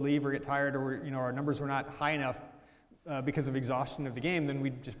some people would leave or get tired or our numbers were not high enough because of exhaustion of the game, then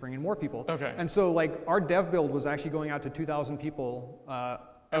we'd just bring in more people. And so like our dev build was actually going out to 2,000 people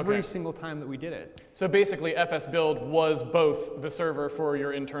every single time that we did it. So basically FS build was both the server for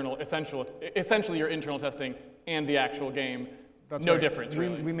your internal, essentially your internal testing and the actual game. That's no right. difference,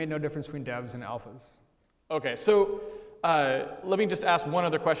 really. We made no difference between devs and alphas. Okay, so let me just ask one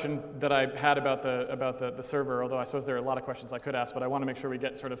other question that I had about the server, although I suppose there are a lot of questions I could ask, but I want to make sure we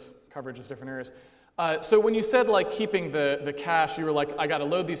get sort of coverage of different areas. So when you said like keeping the cache, you were like, I got to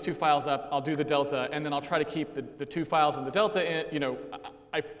load these 2 files up, I'll do the delta, and then I'll try to keep the 2 files and the delta in,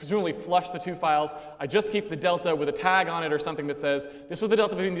 I presumably flush the 2 files. I just keep the delta with a tag on it or something that says, this was the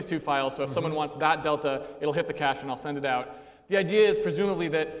delta between these 2 files, so if someone wants that delta, it'll hit the cache and I'll send it out. The idea is presumably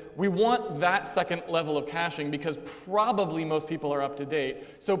that we want that second level of caching because probably most people are up to date.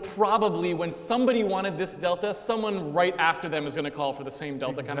 So probably when somebody wanted this delta, someone right after them is going to call for the same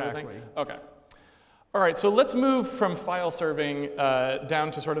delta kind of a thing. Okay. All right, so let's move from file serving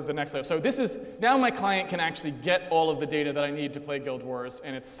down to sort of the next level. So this is, now my client can actually get all of the data that I need to play Guild Wars,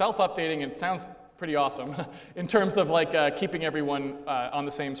 and it's self-updating, and it sounds pretty awesome in terms of like keeping everyone on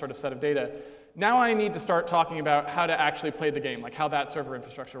the same sort of set of data. Now I need to start talking about how to actually play the game, like how that server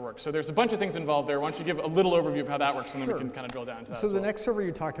infrastructure works. So there's a bunch of things involved there. Why don't you give a little overview of how that works, and then we can kind of drill down into that. So the next server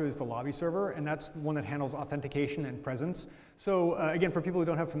you talk to is the lobby server, and that's the one that handles authentication and presence. So again, for people who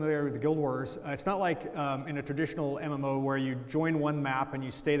don't have familiarity with the Guild Wars, it's not like in a traditional MMO where you join one map and you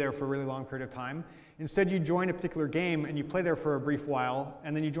stay there for a really long period of time. Instead, you join a particular game and you play there for a brief while,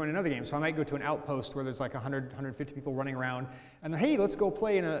 and then you join another game. So I might go to an outpost where there's like 100, 150 people running around, and hey, let's go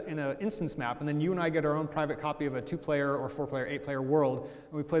play in an instance map, and then you and I get our own private copy of a 2-player or 4-player, 8-player world,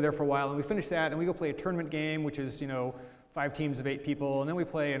 and we play there for a while, and we finish that, and we go play a tournament game, which is 5 teams of 8 people, and then we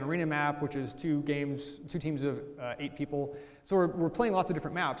play an arena map, which is 2 teams of 8 people. So we're playing lots of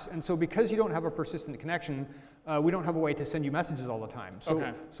different maps, and so because you don't have a persistent connection, we don't have a way to send you messages all the time.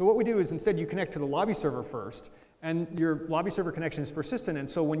 So what we do is instead you connect to the lobby server first, and your lobby server connection is persistent, and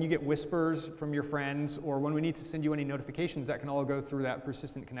so when you get whispers from your friends, or when we need to send you any notifications, that can all go through that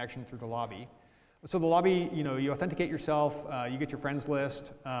persistent connection through the lobby. So the lobby, you authenticate yourself, you get your friends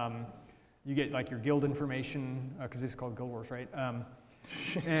list, you get like your guild information, because this is called Guild Wars, right?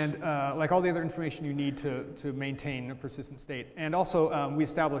 And like all the other information you need to maintain a persistent state. And also we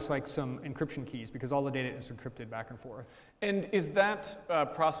establish like some encryption keys because all the data is encrypted back and forth. And is that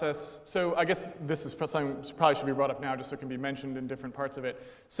process, so I guess this is something that probably should be brought up now just so it can be mentioned in different parts of it.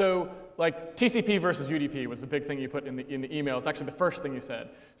 So like TCP versus UDP was the big thing you put in the email. It's actually the first thing you said.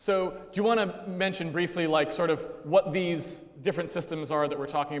 So do you want to mention briefly like sort of what these different systems are that we're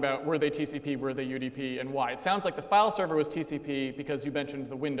talking about? Were they TCP, were they UDP, and why? It sounds like the file server was TCP because you mentioned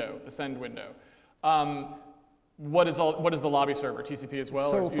the window, the send window. What is the lobby server, TCP as well?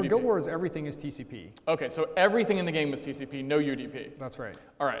 So for Guild Wars, everything is TCP. Okay, so everything in the game was TCP, no UDP. That's right.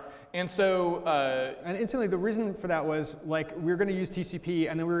 All right, and so... and instantly, the reason for that was, like, we were going to use TCP,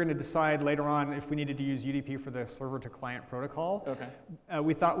 and then we were going to decide later on if we needed to use UDP for the server-to-client protocol. Okay.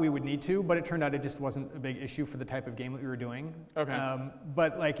 We thought we would need to, but it turned out it just wasn't a big issue for the type of game that we were doing. Okay.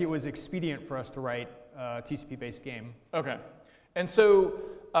 But, like, it was expedient for us to write a TCP-based game. Okay. And so...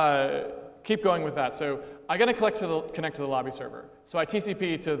 keep going with that. So I got to connect to the lobby server. So I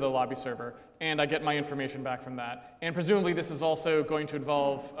TCP to the lobby server, and I get my information back from that. And presumably this is also going to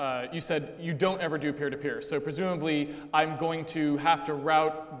involve, you said you don't ever do peer-to-peer. So presumably I'm going to have to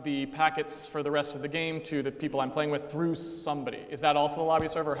route the packets for the rest of the game to the people I'm playing with through somebody. Is that also the lobby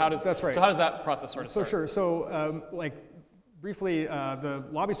server? That's right. So how does that process sort of start? Sure. So like briefly, the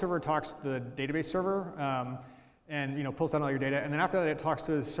lobby server talks to the database server. And pulls down all your data, and then after that it talks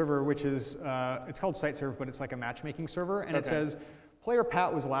to the server, which is it's called site serve, but it's like a matchmaking server, and it says player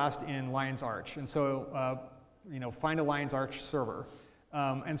Pat was last in Lion's Arch, and so find a Lion's Arch server,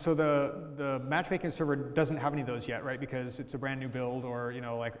 and so the matchmaking server doesn't have any of those yet, right? Because it's a brand new build, or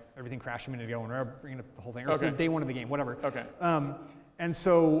like everything crashed a minute ago, and we're bringing up the whole thing, or it's day one of the game, whatever. Okay. And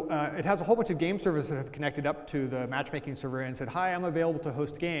so it has a whole bunch of game servers that have connected up to the matchmaking server and said, hi, I'm available to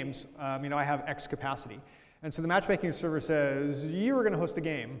host games. I have X capacity. And so the matchmaking server says, you are going to host a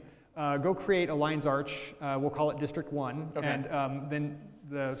game. Go create a Lion's Arch. We'll call it District 1. Okay. And then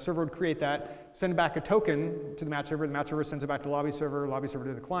the server would create that, send back a token to the match server sends it back to the lobby server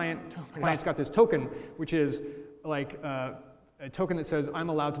to the client. The client's got this token, which is like a token that says I'm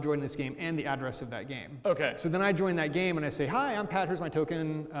allowed to join this game and the address of that game. Okay. So then I join that game and I say, hi, I'm Pat, here's my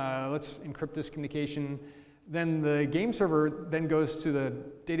token, let's encrypt this communication. Then the game server then goes to the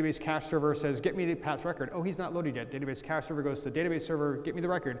database cache server, says, get me Pat's record. Oh, he's not loaded yet. Database cache server goes to the database server, get me the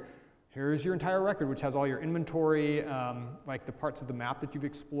record. Here's your entire record, which has all your inventory, like the parts of the map that you've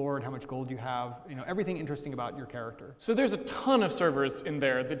explored, how much gold you have, everything interesting about your character. So there's a ton of servers in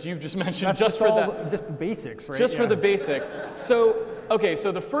there that you've just mentioned. That's just for that. Just the basics, right? Just for the basics. So, okay,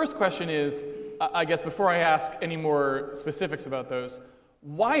 so the first question is, I guess before I ask any more specifics about those,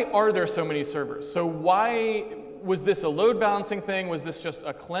 why are there so many servers? So why was this a load balancing thing? Was this just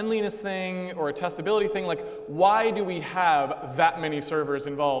a cleanliness thing or a testability thing? Like, why do we have that many servers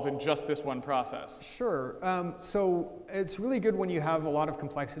involved in just this one process? Sure. So it's really good when you have a lot of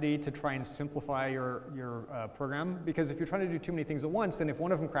complexity to try and simplify your program, because if you're trying to do too many things at once, then if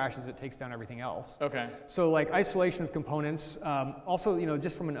one of them crashes, it takes down everything else. Okay. So like isolation of components. Also,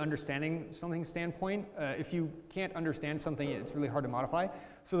 just from an understanding something standpoint, if you can't understand something, it's really hard to modify.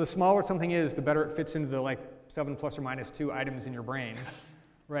 So the smaller something is, the better it fits into the 7 plus or minus 2 items in your brain,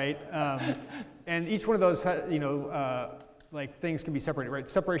 right? And each one of those, things can be separated, right?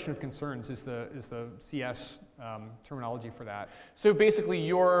 Separation of concerns is the CS terminology for that. So basically,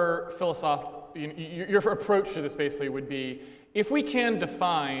 your approach to this basically would be, if we can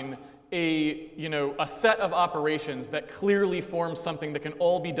define a set of operations that clearly form something that can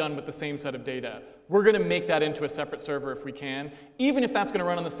all be done with the same set of data, we're going to make that into a separate server if we can. Even if that's going to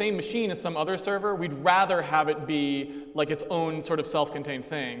run on the same machine as some other server, we'd rather have it be like its own sort of self-contained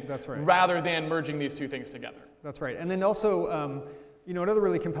thing. That's right. Rather than merging these two things together. That's right. And then also, another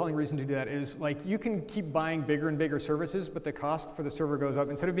really compelling reason to do that is you can keep buying bigger and bigger services, but the cost for the server goes up.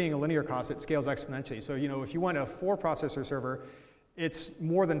 Instead of being a linear cost, it scales exponentially. So if you want a 4-processor server, it's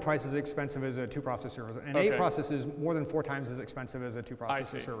more than twice as expensive as a 2-processor server. An 8-processor is more than 4 times as expensive as a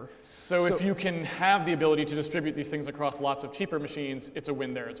 2-processor server. So if you can have the ability to distribute these things across lots of cheaper machines, it's a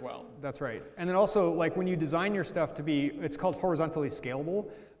win there as well. That's right. And then also, when you design your stuff to be, it's called horizontally scalable.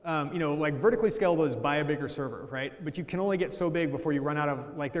 Vertically scalable is buy a bigger server, right? But you can only get so big before you run out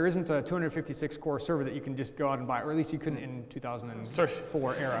of, there isn't a 256-core server that you can just go out and buy, or at least you couldn't in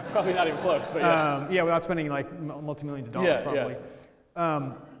 2004 era. Probably not even close, but yeah. Yeah, without spending multi-millions of dollars, probably.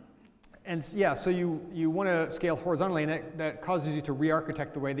 Yeah. So you want to scale horizontally, and that causes you to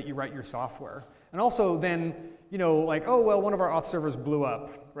re-architect the way that you write your software. And also then, one of our auth servers blew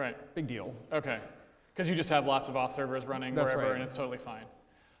up. Right. Big deal. Okay. Because you just have lots of auth servers running That's wherever, right. and it's totally fine.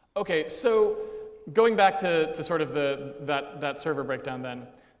 Okay, so going back to sort of that server breakdown then.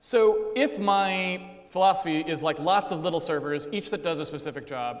 So if my philosophy is lots of little servers, each that does a specific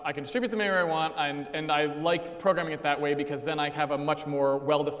job, I can distribute them anywhere I want, and I like programming it that way because then I have a much more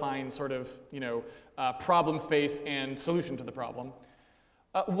well-defined sort of problem space and solution to the problem.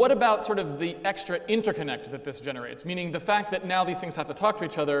 What about sort of the extra interconnect that this generates? Meaning the fact that now these things have to talk to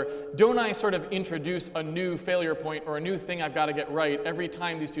each other, don't I sort of introduce a new failure point or a new thing I've got to get right every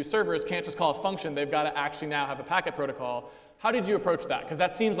time these two servers can't just call a function, they've got to actually now have a packet protocol. How did you approach that? Because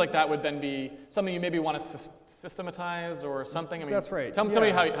that seems like that would then be something you maybe want to systematize or something. I mean, that's right. Tell me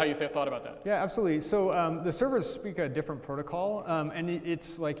how you thought about that. Yeah, absolutely. So the servers speak a different protocol, and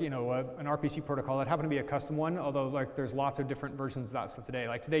it's an RPC protocol. It happened to be a custom one, although there's lots of different versions of that stuff today.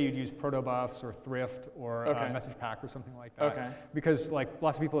 Today you'd use protobufs or thrift or message pack or something like that. Okay. Because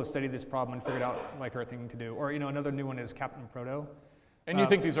lots of people have studied this problem and figured out the right thing to do. Or another new one is Captain Proto. And you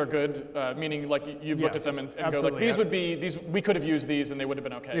think these are good, meaning you've looked at them and go these would be these we could have used these and they would have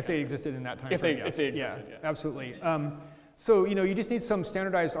been okay if they existed in that time. If they existed, yeah. Absolutely. So you just need some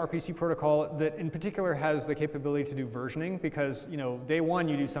standardized RPC protocol that in particular has the capability to do versioning, because day one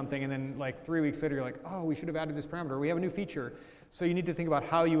you do something and then 3 weeks later you're like, oh, we should have added this parameter. We have a new feature. So you need to think about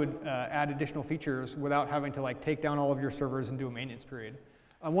how you would add additional features without having to take down all of your servers and do a maintenance period.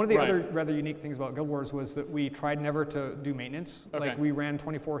 One of the other rather unique things about Guild Wars was that we tried never to do maintenance. We ran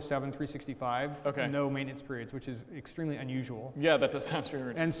 24/7, 365, no maintenance periods, which is extremely unusual. Yeah, that does sound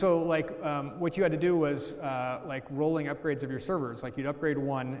weird. And so what you had to do was rolling upgrades of your servers. You'd upgrade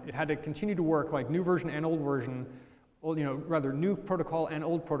one, it had to continue to work, new version and old version, rather new protocol and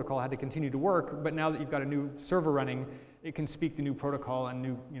old protocol had to continue to work, but now that you've got a new server running, it can speak the new protocol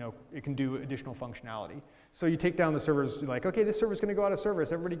and it can do additional functionality. So you take down the servers, you're like, okay, this server's going to go out of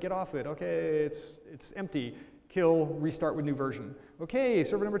service. Everybody get off it. Okay, it's empty. Kill, restart with new version. Okay,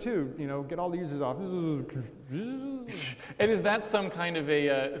 server number 2, get all the users off. And is that some kind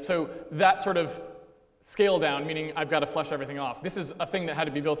of so that sort of scale down, meaning I've got to flush everything off. This is a thing that had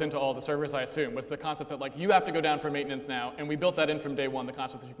to be built into all the servers, I assume, was the concept that like you have to go down for maintenance now, and we built that in from day one, the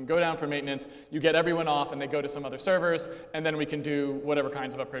concept that you can go down for maintenance, you get everyone off, and they go to some other servers, and then we can do whatever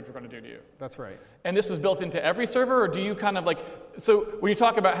kinds of upgrades we're going to do to you. That's right. And this was built into every server, or do you kind of like, so when you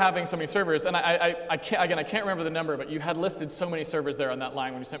talk about having so many servers, and I can't remember the number, but you had listed so many servers there on that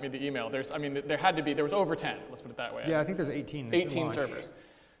line when you sent me the email. There was over 10, let's put it that way. Yeah, I think there's 18. 18 servers.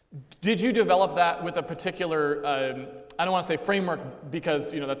 Did you develop that with a particular, I don't want to say framework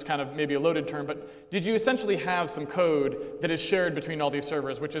because that's kind of maybe a loaded term, but did you essentially have some code that is shared between all these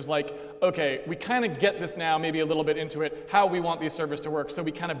servers, which is like, okay, we kind of get this now, maybe a little bit into it, how we want these servers to work, so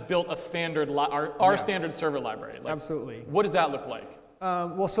we kind of built a standard, our standard server library. Like, absolutely. What does that look like?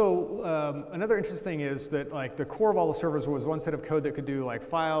 Another interesting thing is that like the core of all the servers was one set of code that could do like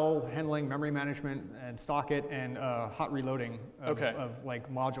file handling, memory management, and socket, and hot reloading of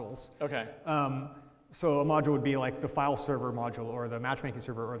like modules. Okay. So a module would be like the file server module, or the matchmaking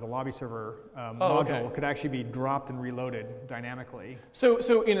server, or the lobby server module could actually be dropped and reloaded dynamically.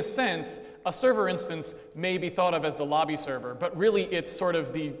 So in a sense, a server instance may be thought of as the lobby server, but really it's sort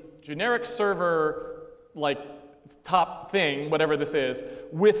of the generic server, like top thing, whatever this is,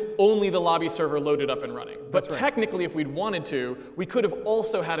 with only the lobby server loaded up and running. But technically, if we'd wanted to, we could have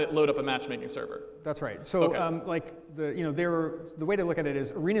also had it load up a matchmaking server. That's right. So the way to look at it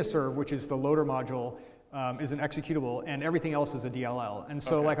is ArenaServe, which is the loader module, is an executable, and everything else is a DLL. And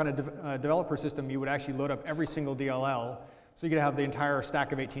so like on a developer system, you would actually load up every single DLL, so you could have the entire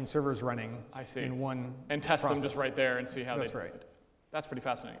stack of 18 servers running in one and test process. them just right there and see how That's right. That's pretty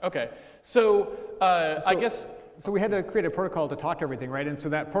fascinating. Okay, so I guess. So we had to create a protocol to talk to everything, right? And so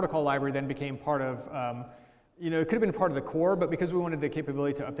that protocol library then became part of, it could have been part of the core, but because we wanted the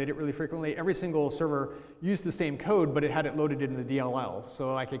capability to update it really frequently, every single server used the same code, but it had it loaded into the DLL,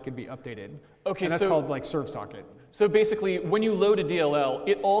 so like it could be updated. Okay, and that's called like serve socket. So basically, when you load a DLL,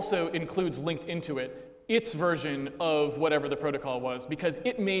 it also includes linked into it its version of whatever the protocol was, because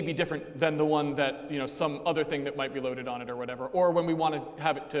it may be different than the one that, some other thing that might be loaded on it or whatever. Or when we want to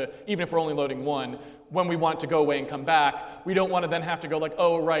have it to, even if we're only loading one, when we want to go away and come back, we don't want to then have to go like,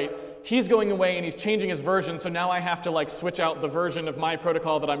 oh, right, he's going away and he's changing his version, so now I have to like switch out the version of my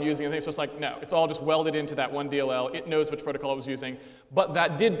protocol that I'm using. And so it's like, no, it's all just welded into that one DLL. It knows which protocol it was using. But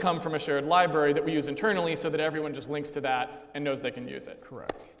that did come from a shared library that we use internally so that everyone just links to that and knows they can use it.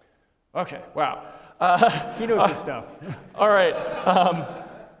 Correct. Okay, wow. He knows his stuff. All right.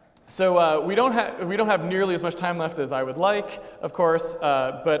 So we don't have nearly as much time left as I would like, of course,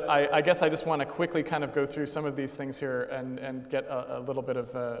 but I guess I just want to quickly kind of go through some of these things here and get a little bit of,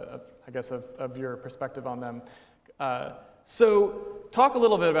 of your perspective on them. So talk a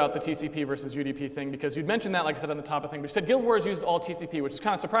little bit about the TCP versus UDP thing, because you'd mentioned that, like I said, on the top of the thing, but you said Guild Wars used all TCP, which is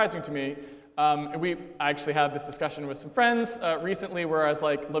kind of surprising to me. I actually had this discussion with some friends recently where I was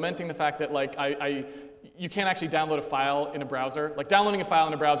like lamenting the fact that like you can't actually download a file in a browser. Like downloading a file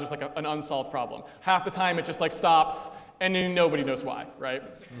in a browser is like an unsolved problem. Half the time it just like stops and then nobody knows why, right?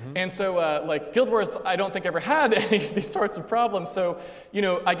 Mm-hmm. And so like Guild Wars, I don't think ever had any of these sorts of problems. So,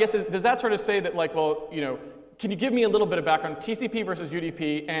 I guess does that sort of say that like, well, can you give me a little bit of background, TCP versus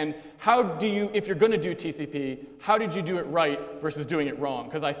UDP, and how do you, if you're going to do TCP, how did you do it right versus doing it wrong?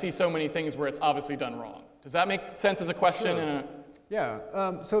 Because I see so many things where it's obviously done wrong. Does that make sense as a question? Sure.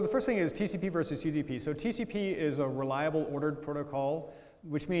 Yeah, so the first thing is TCP versus UDP. So TCP is a reliable ordered protocol,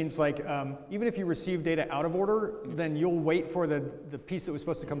 which means like even if you receive data out of order, then you'll wait for the piece that was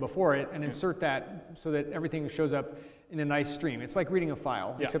supposed to come before it and insert that so that everything shows up in a nice stream. It's like reading a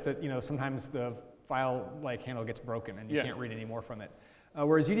file, except that sometimes the file handle gets broken and you can't read any more from it.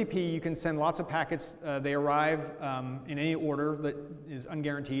 Whereas UDP, you can send lots of packets. They arrive in any order that is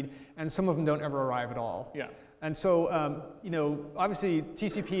unguaranteed, and some of them don't ever arrive at all. Yeah. And so, obviously,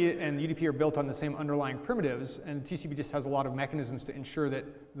 TCP and UDP are built on the same underlying primitives, and TCP just has a lot of mechanisms to ensure that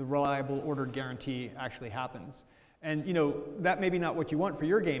the reliable ordered guarantee actually happens. And that may be not what you want for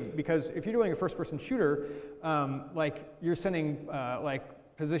your game, because if you're doing a first-person shooter, like you're sending like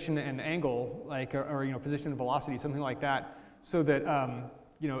position and angle, like or position and velocity, something like that, so that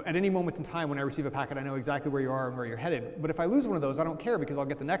at any moment in time when I receive a packet, I know exactly where you are and where you're headed. But if I lose one of those, I don't care because I'll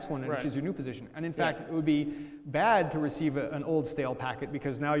get the next one, which is your new position. And in fact, it would be bad to receive an old stale packet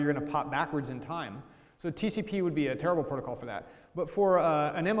because now you're going to pop backwards in time. So TCP would be a terrible protocol for that. But for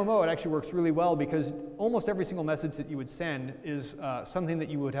an MMO, it actually works really well because almost every single message that you would send is something that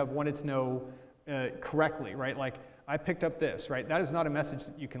you would have wanted to know correctly, right? Like, I picked up this, right? That is not a message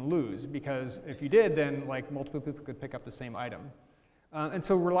that you can lose, because if you did, then like multiple people could pick up the same item. And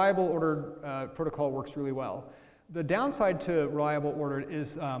so reliable ordered protocol works really well. The downside to reliable order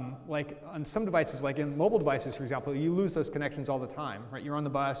is like on some devices, like in mobile devices, for example, you lose those connections all the time, right? You're on the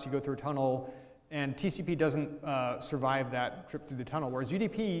bus, you go through a tunnel, and TCP doesn't survive that trip through the tunnel. Whereas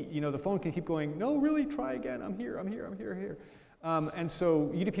UDP, the phone can keep going, no, really, try again, I'm here, I'm here, I'm here, here. And so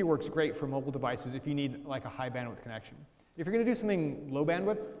UDP works great for mobile devices if you need like a high bandwidth connection. If you're going to do something low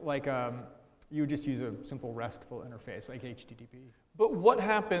bandwidth, like you would just use a simple RESTful interface like HTTP. But what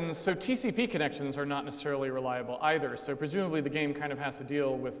happens, so TCP connections are not necessarily reliable either, so presumably the game kind of has to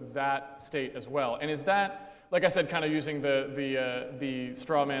deal with that state as well. And is that, like I said, kind of using the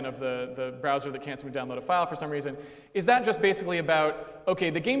straw man of the browser that can't seem to download a file for some reason, is that just basically about, okay,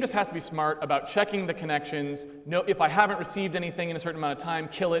 the game just has to be smart about checking the connections, know if I haven't received anything in a certain amount of time,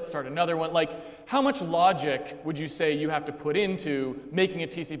 kill it, start another one. Like, how much logic would you say you have to put into making a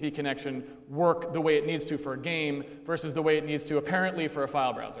TCP connection work the way it needs to for a game versus the way it needs to apparently for a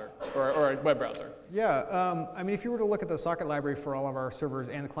file browser or a web browser? Yeah, I mean, if you were to look at the socket library for all of our servers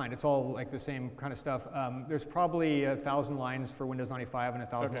and the client, it's all like the same kind of stuff. There's probably 1,000 lines for Windows 95 and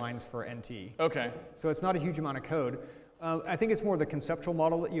 1,000 lines for NT. Okay. So it's not a huge amount of code. I think it's more the conceptual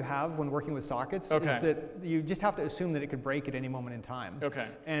model that you have when working with sockets is that you just have to assume that it could break at any moment in time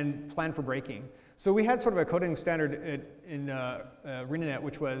and plan for breaking. So we had sort of a coding standard in ArenaNet,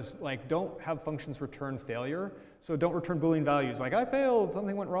 which was like, don't have functions return failure. So don't return Boolean values like, I failed,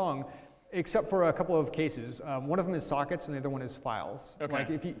 something went wrong, except for a couple of cases. One of them is sockets and the other one is files. Like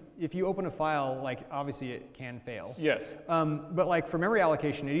if you open a file, like obviously it can fail. Yes. But like for memory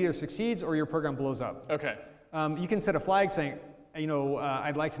allocation, it either succeeds or your program blows up. Okay. You can set a flag saying,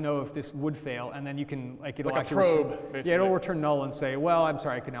 I'd like to know if this would fail, and then you can, like, it'll like actually a probe, return, basically. Yeah, it'll return null and say, well, I'm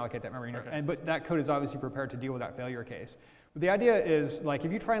sorry, I couldn't allocate that memory. But that code is obviously prepared to deal with that failure case. But the idea is, like,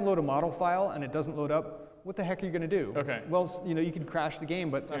 if you try and load a model file and it doesn't load up, what the heck are you going to do? Okay. Well, you could crash the game,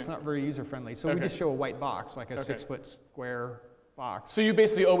 but that's not very user-friendly. So we just show a white box, like a 6-foot square box. So you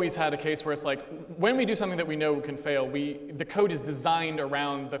basically always had a case where it's like, when we do something that we know can fail, the code is designed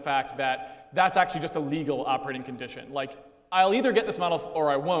around the fact that that's actually just a legal operating condition. Like, I'll either get this model or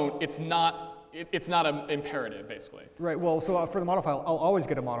I won't. It's not an imperative, basically. Right, well, so for the model file, I'll always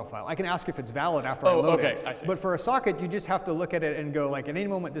get a model file. I can ask if it's valid after I load it. I see. But for a socket, you just have to look at it and go, like, at any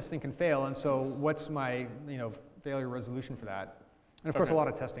moment this thing can fail, and so what's my failure resolution for that? And of course, a lot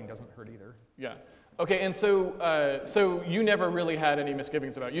of testing doesn't hurt either. Yeah. Okay, and so you never really had any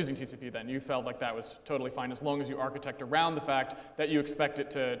misgivings about using TCP then? You felt like that was totally fine as long as you architect around the fact that you expect it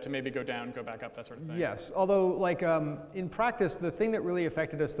to maybe go down, go back up, that sort of thing? Yes, although like in practice, the thing that really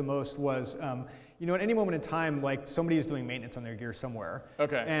affected us the most was, at any moment in time, like somebody is doing maintenance on their gear somewhere.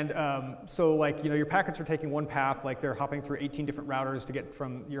 Okay. And so like, your packets are taking one path, like they're hopping through 18 different routers to get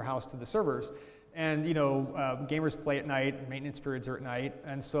from your house to the servers. And gamers play at night, maintenance periods are at night,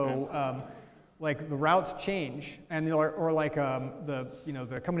 and so like the routes change, and or like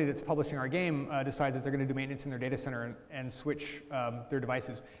the company that's publishing our game decides that they're going to do maintenance in their data center and switch their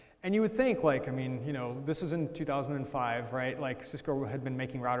devices. And you would think, like, I mean, this was in 2005, right? Like Cisco had been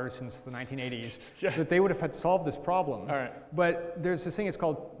making routers since the 1980s, that they would have had solved this problem. All right. But there's this thing, it's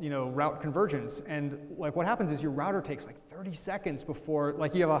called, route convergence, and like what happens is your router takes like 30 seconds before,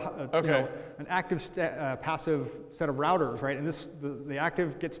 like you have an active passive set of routers, right? And the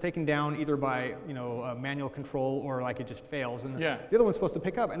active gets taken down either by manual control or like it just fails, and the other one's supposed to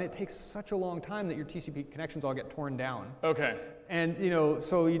pick up, and it takes such a long time that your TCP connections all get torn down. Okay. And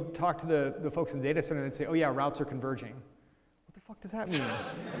so you talk to the folks in the data center and they'd say, oh yeah, routes are converging. What the fuck does that mean?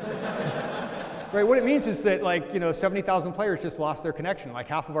 Right, what it means is that like 70,000 players just lost their connection. Like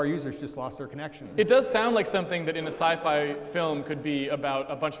half of our users just lost their connection. It does sound like something that in a sci-fi film could be about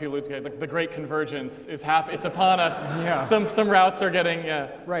a bunch of people who like the great convergence is it's upon us. Yeah. Some routes are getting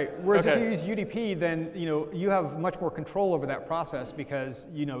Right. Whereas if you use UDP, then you have much more control over that process because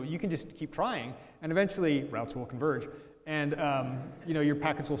you can just keep trying, and eventually routes will converge. And your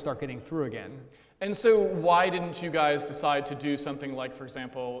packets will start getting through again. And so why didn't you guys decide to do something like, for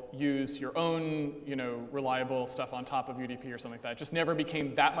example, use your own reliable stuff on top of UDP or something like that? It just never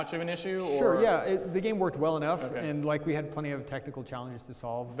became that much of an issue? Sure, or? yeah. The game worked well enough, and like we had plenty of technical challenges to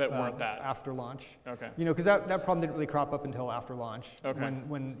solve that weren't that after launch. Okay. Because that problem didn't really crop up until after launch. Okay.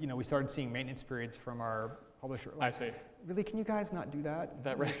 When we started seeing maintenance periods from our publisher. Like, I see. Really, can you guys not do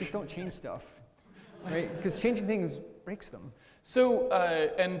that? Right. Just don't change stuff. Right? Because changing things breaks them. So,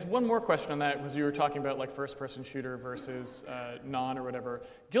 and one more question on that, was you were talking about like first-person shooter versus non or whatever.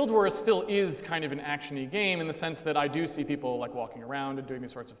 Guild Wars still is kind of an action-y game in the sense that I do see people like walking around and doing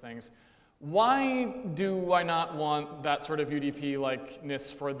these sorts of things. Why do I not want that sort of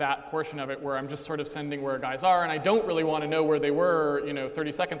UDP-likeness for that portion of it where I'm just sort of sending where guys are and I don't really want to know where they were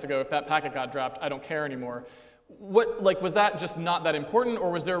 30 seconds ago. If that packet got dropped, I don't care anymore. was that just not that important,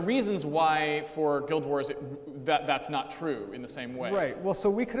 or was there reasons why for Guild Wars that's not true in the same way? Right. Well, so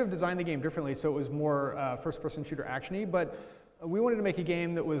we could have designed the game differently so it was more first-person shooter action-y, but we wanted to make a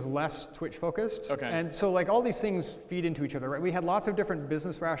game that was less Twitch-focused. Okay. And so like all these things feed into each other, right? We had lots of different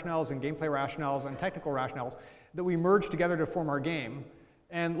business rationales and gameplay rationales and technical rationales that we merged together to form our game.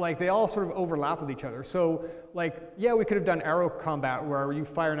 And like they all sort of overlap with each other. So like, yeah, we could have done arrow combat where you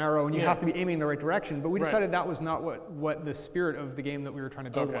fire an arrow and you have to be aiming in the right direction, but we decided that was not what the spirit of the game that we were trying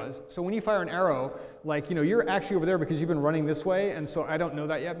to build was. So when you fire an arrow, like, you're actually over there because you've been running this way, and so I don't know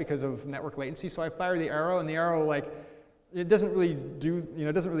that yet because of network latency. So I fire the arrow, and the arrow, like, it doesn't really do,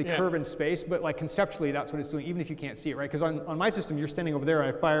 it doesn't really curve in space, but like conceptually that's what it's doing, even if you can't see it, right? Because on my system, you're standing over there,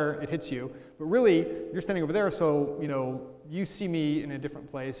 I fire, it hits you, but really, you're standing over there, so, you see me in a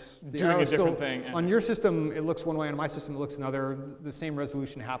different place. The doing a different thing. On your system, it looks one way, on my system, it looks another. The same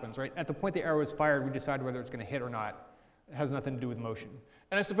resolution happens, right? At the point the arrow is fired, we decide whether it's going to hit or not. It has nothing to do with motion.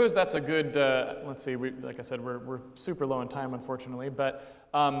 And I suppose that's a good, let's see, like I said, we're super low on time, unfortunately, but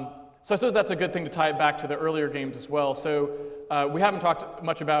so I suppose that's a good thing to tie it back to the earlier games as well. So we haven't talked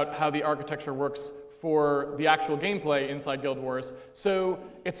much about how the architecture works for the actual gameplay inside Guild Wars. So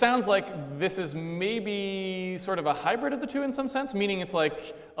it sounds like this is maybe sort of a hybrid of the two in some sense, meaning it's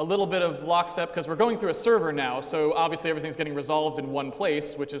like a little bit of lockstep, because we're going through a server now, so obviously everything's getting resolved in one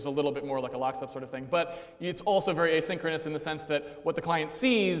place, which is a little bit more like a lockstep sort of thing. But it's also very asynchronous in the sense that what the client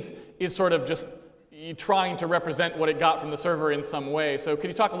sees is sort of just trying to represent what it got from the server in some way. So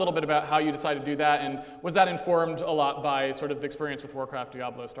could you talk a little bit about how you decided to do that, and was that informed a lot by sort of the experience with Warcraft,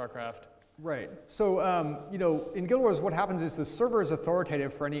 Diablo, StarCraft? Right. So, in Guild Wars, what happens is the server is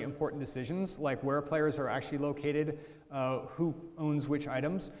authoritative for any important decisions, like where players are actually located, who owns which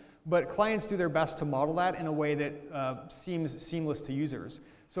items. But clients do their best to model that in a way that seems seamless to users.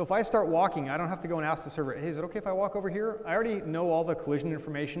 So if I start walking, I don't have to go and ask the server, hey, is it okay if I walk over here? I already know all the collision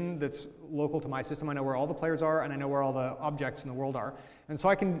information that's local to my system. I know where all the players are, and I know where all the objects in the world are. And so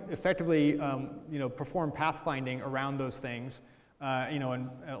I can effectively perform pathfinding around those things.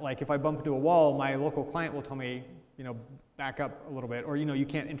 Like if I bump into a wall, my local client will tell me, back up a little bit, or you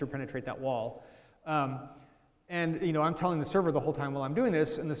can't interpenetrate that wall. And I'm telling the server the whole time while I'm doing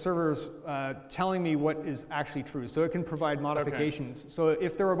this, and the server's telling me what is actually true. So it can provide modifications. Okay. So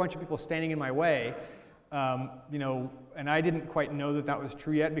if there were a bunch of people standing in my way, and I didn't quite know that was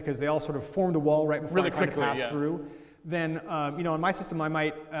true yet because they all sort of formed a wall right before I tried to pass through, then on my system I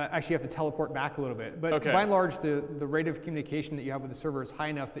might actually have to teleport back a little bit. But by and large, the rate of communication that you have with the server is high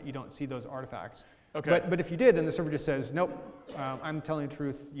enough that you don't see those artifacts. Okay. But if you did, then the server just says, nope, I'm telling the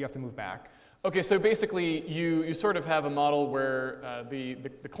truth, you have to move back. Okay, so basically you sort of have a model where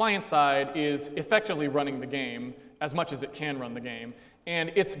the client side is effectively running the game as much as it can run the game,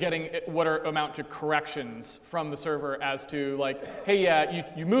 and it's getting what amount to corrections from the server as to like, hey, yeah,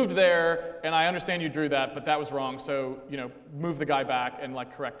 you moved there, and I understand you drew that, but that was wrong, so move the guy back and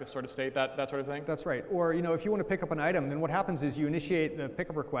like correct this sort of state, that sort of thing? That's right. Or if you want to pick up an item, then what happens is you initiate the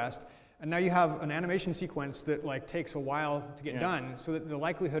pickup request, and now you have an animation sequence that like takes a while to get done, so that the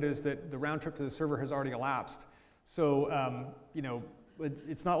likelihood is that the round trip to the server has already elapsed. So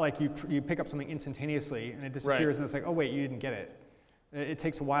it's not like you pick up something instantaneously and it disappears and it's like, oh wait, you didn't get it. It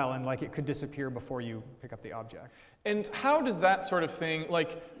takes a while, and like it could disappear before you pick up the object. And how does that sort of thing,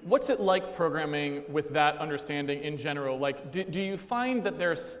 like, what's it like programming with that understanding in general? Like, do you find that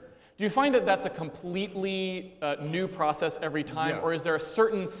that's a completely new process every time, or is there a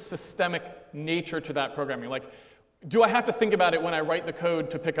certain systemic nature to that programming? Like, do I have to think about it when I write the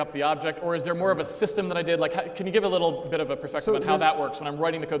code to pick up the object, or is there more of a system that I did? Like, can you give a little bit of a perspective on how that works when I'm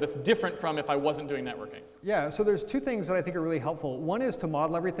writing the code that's different from if I wasn't doing networking? Yeah, so there's two things that I think are really helpful. One is to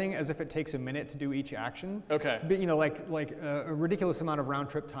model everything as if it takes a minute to do each action. Okay. But, like a ridiculous amount of round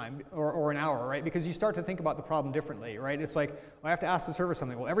trip time, or an hour, right? Because you start to think about the problem differently, right? It's like, I have to ask the server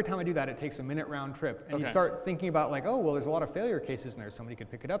something. Well, every time I do that, it takes a minute round trip. And you start thinking about like, oh, well, there's a lot of failure cases in there. Somebody could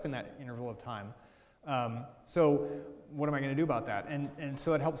pick it up in that interval of time. So what am I going to do about that? And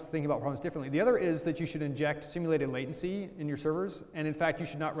so it helps think about problems differently. The other is that you should inject simulated latency in your servers. And in fact, you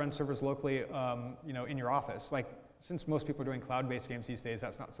should not run servers locally in your office. Like, since most people are doing cloud-based games these days,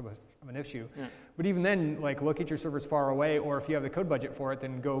 that's not so much of an issue. Yeah. But even then, like, locate your servers far away, or if you have the code budget for it,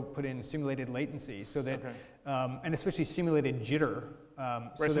 then go put in simulated latency so that, and especially simulated jitter.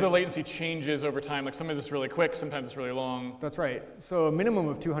 So the latency changes over time. Like sometimes it's really quick, sometimes it's really long. That's right. So a minimum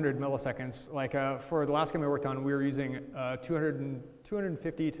of 200 milliseconds. Like for the last game I worked on, we were using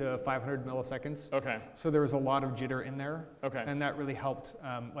 250 to 500 milliseconds. Okay. So there was a lot of jitter in there. Okay. And that really helped,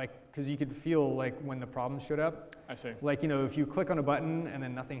 because you could feel like when the problem showed up. I see. Like, if you click on a button and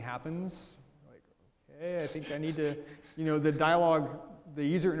then nothing happens, like, okay, I think I need to, the dialogue, the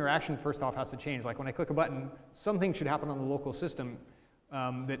user interaction first off has to change. Like when I click a button, something should happen on the local system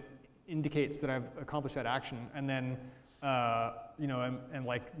that indicates that I've accomplished that action, and then, the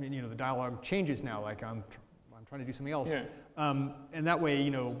dialogue changes now. Like I'm trying to do something else, Yeah. and that way,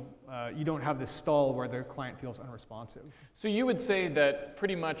 you don't have this stall where the client feels unresponsive. So you would say that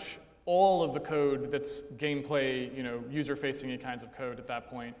pretty much all of the code that's gameplay, user-facing kinds of code at that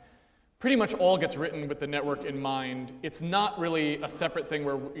point, pretty much all gets written with the network in mind. It's not really a separate thing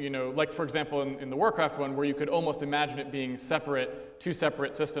where, like for example in the Warcraft one, where you could almost imagine it being two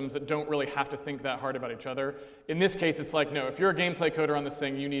separate systems that don't really have to think that hard about each other. In this case, it's like, no, if you're a gameplay coder on this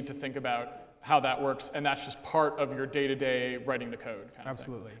thing, you need to think about how that works, and that's just part of your day-to-day writing the code kind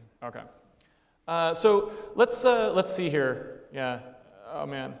Absolutely. of thing. Okay. So let's see here. Yeah. Oh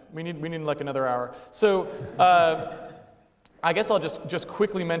man, we need like another hour. So. I guess I'll just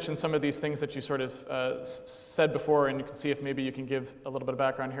quickly mention some of these things that you sort of said before, and you can see if maybe you can give a little bit of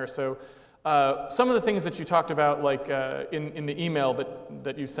background here. So some of the things that you talked about, like in the email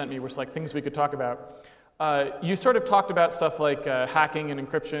that you sent me, was like things we could talk about. You sort of talked about stuff like hacking and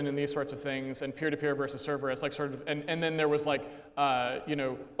encryption and these sorts of things, and peer-to-peer versus server as like sort of, and then there was like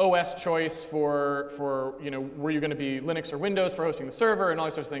OS choice for were you going to be Linux or Windows for hosting the server and all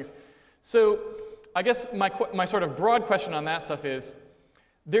these sorts of things. So I guess my sort of broad question on that stuff is,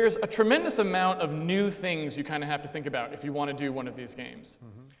 there's a tremendous amount of new things you kind of have to think about if you want to do one of these games.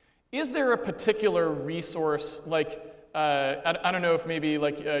 Mm-hmm. Is there a particular resource, like, I don't know if maybe,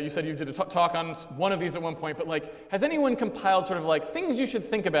 like you said you did a talk on one of these at one point, but like, has anyone compiled sort of like things you should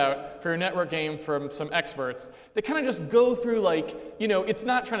think about for your network game from some experts that kind of just go through like, it's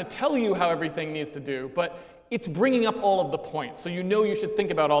not trying to tell you how everything needs to do, but it's bringing up all of the points, so you should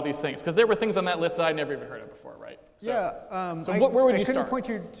think about all these things, because there were things on that list that I'd never even heard of before, right? So, yeah. So where would you start? I couldn't point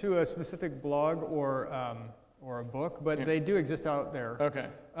you to a specific blog or a book, but they do exist out there. Okay.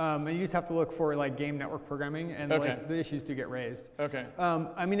 And you just have to look for like game network programming, and like, the issues do get raised. Okay.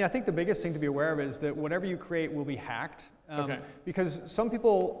 I think the biggest thing to be aware of is that whatever you create will be hacked. Because some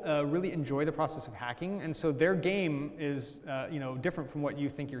people really enjoy the process of hacking, and so their game is different from what you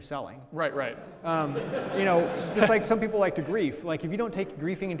think you're selling. Right. Just like some people like to grief. Like if you don't take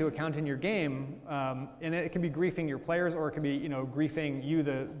griefing into account in your game, and it can be griefing your players, or it can be griefing you,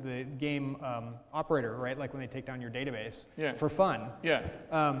 the game operator, right? Like when they take down your database for fun. Yeah.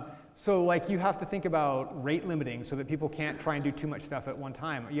 So like you have to think about rate limiting so that people can't try and do too much stuff at one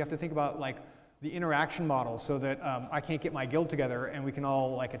time. You have to think about like the interaction model so that I can't get my guild together and we can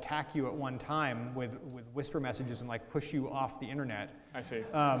all like attack you at one time with whisper messages and like push you off the internet. I see.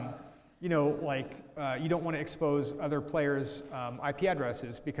 You don't want to expose other players' IP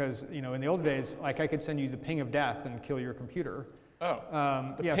addresses because in the old days, like I could send you the ping of death and kill your computer.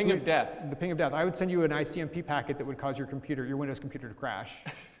 Oh, the ping of death. The ping of death. I would send you an ICMP packet that would cause your Windows computer to crash.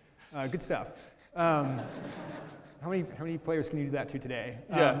 Good stuff. How many players can you do that to today?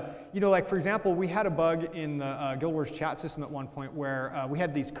 Yeah. Like for example, we had a bug in the Guild Wars chat system at one point where we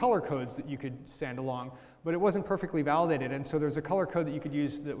had these color codes that you could send along, but it wasn't perfectly validated, and so there's a color code that you could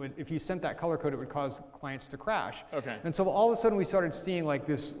use that would, if you sent that color code, it would cause clients to crash. Okay. And so all of a sudden we started seeing like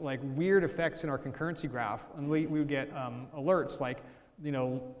this weird effects in our concurrency graph, and we would get alerts like,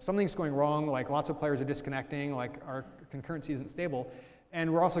 something's going wrong, like lots of players are disconnecting, like our concurrency isn't stable.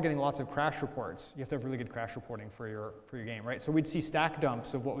 And we're also getting lots of crash reports. You have to have really good crash reporting for your game, right? So we'd see stack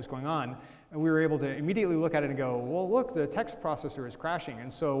dumps of what was going on, and we were able to immediately look at it and go, well, look, the text processor is crashing.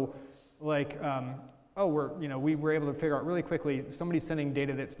 And so, like, we were able to figure out really quickly somebody's sending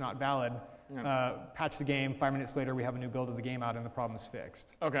data that's not valid. Patch the game. 5 minutes later, we have a new build of the game out, and the problem's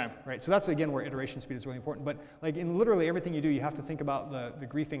fixed. Okay. Right. So that's again where iteration speed is really important. But like in literally everything you do, you have to think about the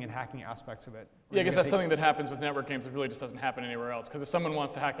griefing and hacking aspects of it. Yeah, I guess that's something that happens with network games that really just doesn't happen anywhere else. Because if someone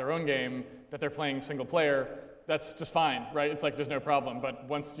wants to hack their own game that they're playing single player, that's just fine, right? It's like there's no problem. But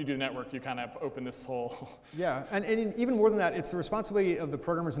once you do network, you kind of open this whole. Yeah, and even more than that, it's the responsibility of the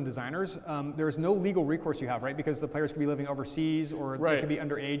programmers and designers. There's no legal recourse you have, right? Because the players could be living overseas, or they could be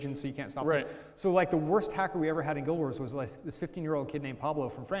underage, and so you can't stop them. So like the worst hacker we ever had in Guild Wars was like this 15-year-old kid named Pablo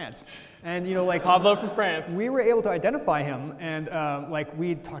from France. And Pablo from France. We were able to identify him, and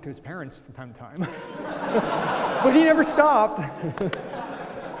we'd talk to his parents from time to time. But he never stopped.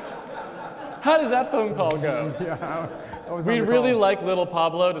 How does that phone call go? Yeah, we'd really like little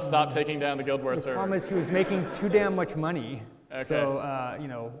Pablo to stop taking down the Guild Wars server. The problem is he was making too damn much money. Okay. So,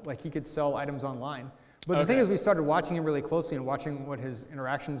 he could sell items online. But the thing is, we started watching him really closely and watching what his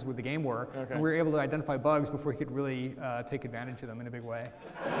interactions with the game were. And we were able to identify bugs before he could really take advantage of them in a big way.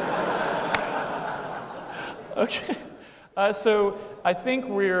 Okay. So I think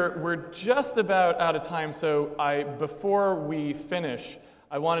we're just about out of time. So before we finish,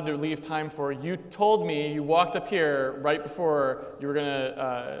 I wanted to leave time for, you told me, you walked up here right before you were going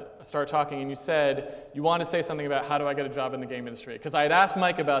to start talking, and you said you want to say something about how do I get a job in the game industry. Because I had asked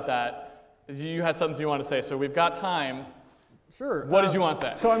Mike about that. You had something you want to say. So we've got time. Sure. What did you want to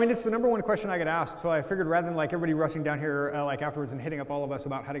say? So I mean, it's the #1 question I get asked. So I figured rather than like everybody rushing down here like afterwards and hitting up all of us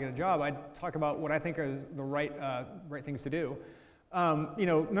about how to get a job, I'd talk about what I think are the right things to do. You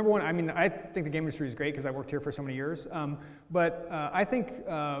know, #1, I mean, I think the game industry is great because I worked here for so many years. But I think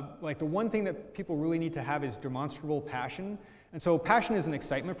like the one thing that people really need to have is demonstrable passion. And so passion is an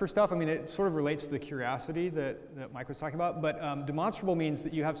excitement for stuff. I mean, it sort of relates to the curiosity that Mike was talking about. But demonstrable means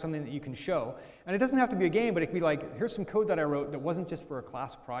that you have something that you can show. And it doesn't have to be a game, but it can be like, here's some code that I wrote that wasn't just for a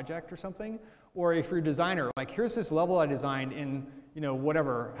class project or something. Or if you're a designer, like here's this level I designed in, you know,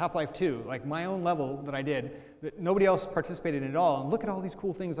 whatever, Half-Life 2, like my own level that I did that nobody else participated in at all. And look at all these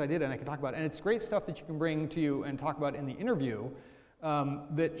cool things I did and I can talk about. And it's great stuff that you can bring to you and talk about in the interview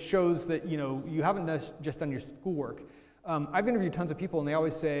that shows that, you know, you haven't just done your schoolwork. I've interviewed tons of people and they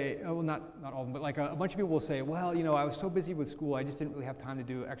always say, oh, well, not all of them, but like a bunch of people will say, well, you know, I was so busy with school, I just didn't really have time to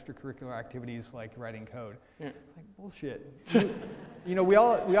do extracurricular activities like writing code. Yeah. It's like, bullshit. You know, we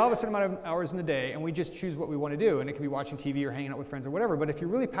all have a certain amount of hours in the day and we just choose what we want to do. And it can be watching TV or hanging out with friends or whatever. But if you're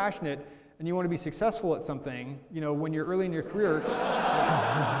really passionate and you want to be successful at something, you know, when you're early in your career,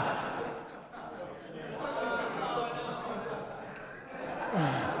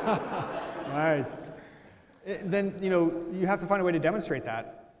 nice. Then, you know, you have to find a way to demonstrate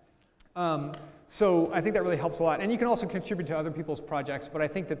that. So I think that really helps a lot. And you can also contribute to other people's projects, but I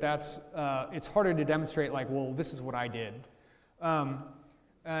think that it's harder to demonstrate like, well, this is what I did.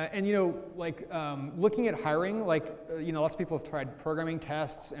 And, you know, like looking at hiring, like, you know, lots of people have tried programming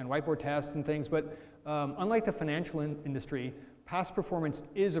tests and whiteboard tests and things, but unlike the financial industry, past performance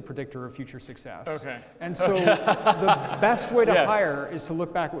is a predictor of future success. Okay. And so the best way to hire is to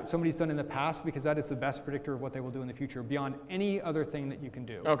look back at what somebody's done in the past because that is the best predictor of what they will do in the future beyond any other thing that you can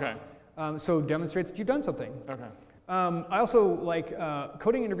do. Okay. So demonstrate that you've done something. Okay. I also like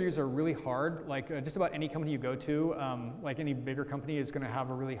coding interviews are really hard. Like just about any company you go to, like any bigger company is going to have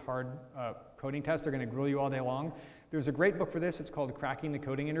a really hard coding test. They're going to grill you all day long. There's a great book for this. It's called Cracking the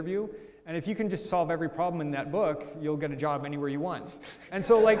Coding Interview. And if you can just solve every problem in that book, you'll get a job anywhere you want. And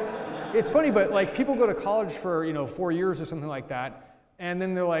so like, it's funny, but like people go to college for, you know, 4 years or something like that. And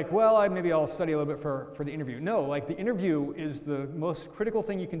then they're like, well, maybe I'll study a little bit for the interview. No, like the interview is the most critical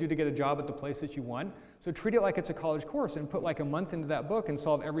thing you can do to get a job at the place that you want. So treat it like it's a college course and put like a month into that book and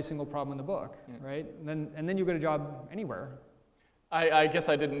solve every single problem in the book, right? And then you'll get a job anywhere. I guess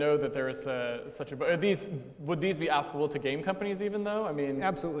I didn't know that there was such a book. Would these be applicable to game companies even though? I mean,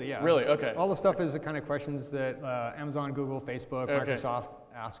 absolutely, yeah. Really? Okay. All the stuff is the kind of questions that Amazon, Google, Facebook, Microsoft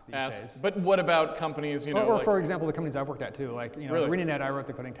ask these days. But what about companies, you know? Or like, for example, the companies I've worked at too. Like, you know, ArenaNet, I wrote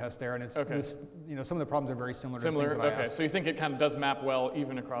the coding test there, and it's you know, some of the problems are very similar. Similar. To things that I asked. So you think it kind of does map well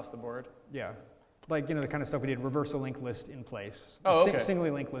even across the board? Yeah. Like, you know, the kind of stuff we did, reverse a linked list in place.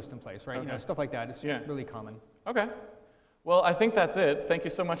 Singly linked list in place, right? You know, stuff like that. It's really common. Okay. Well, I think that's it. Thank you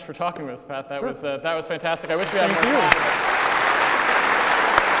so much for talking with us, Pat. That was fantastic. I wish we had more time.